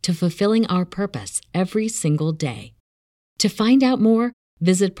closer to fulfilling our purpose every single day. To find out more,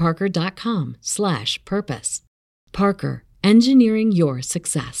 visit parker.com/purpose. Parker, engineering your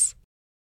success.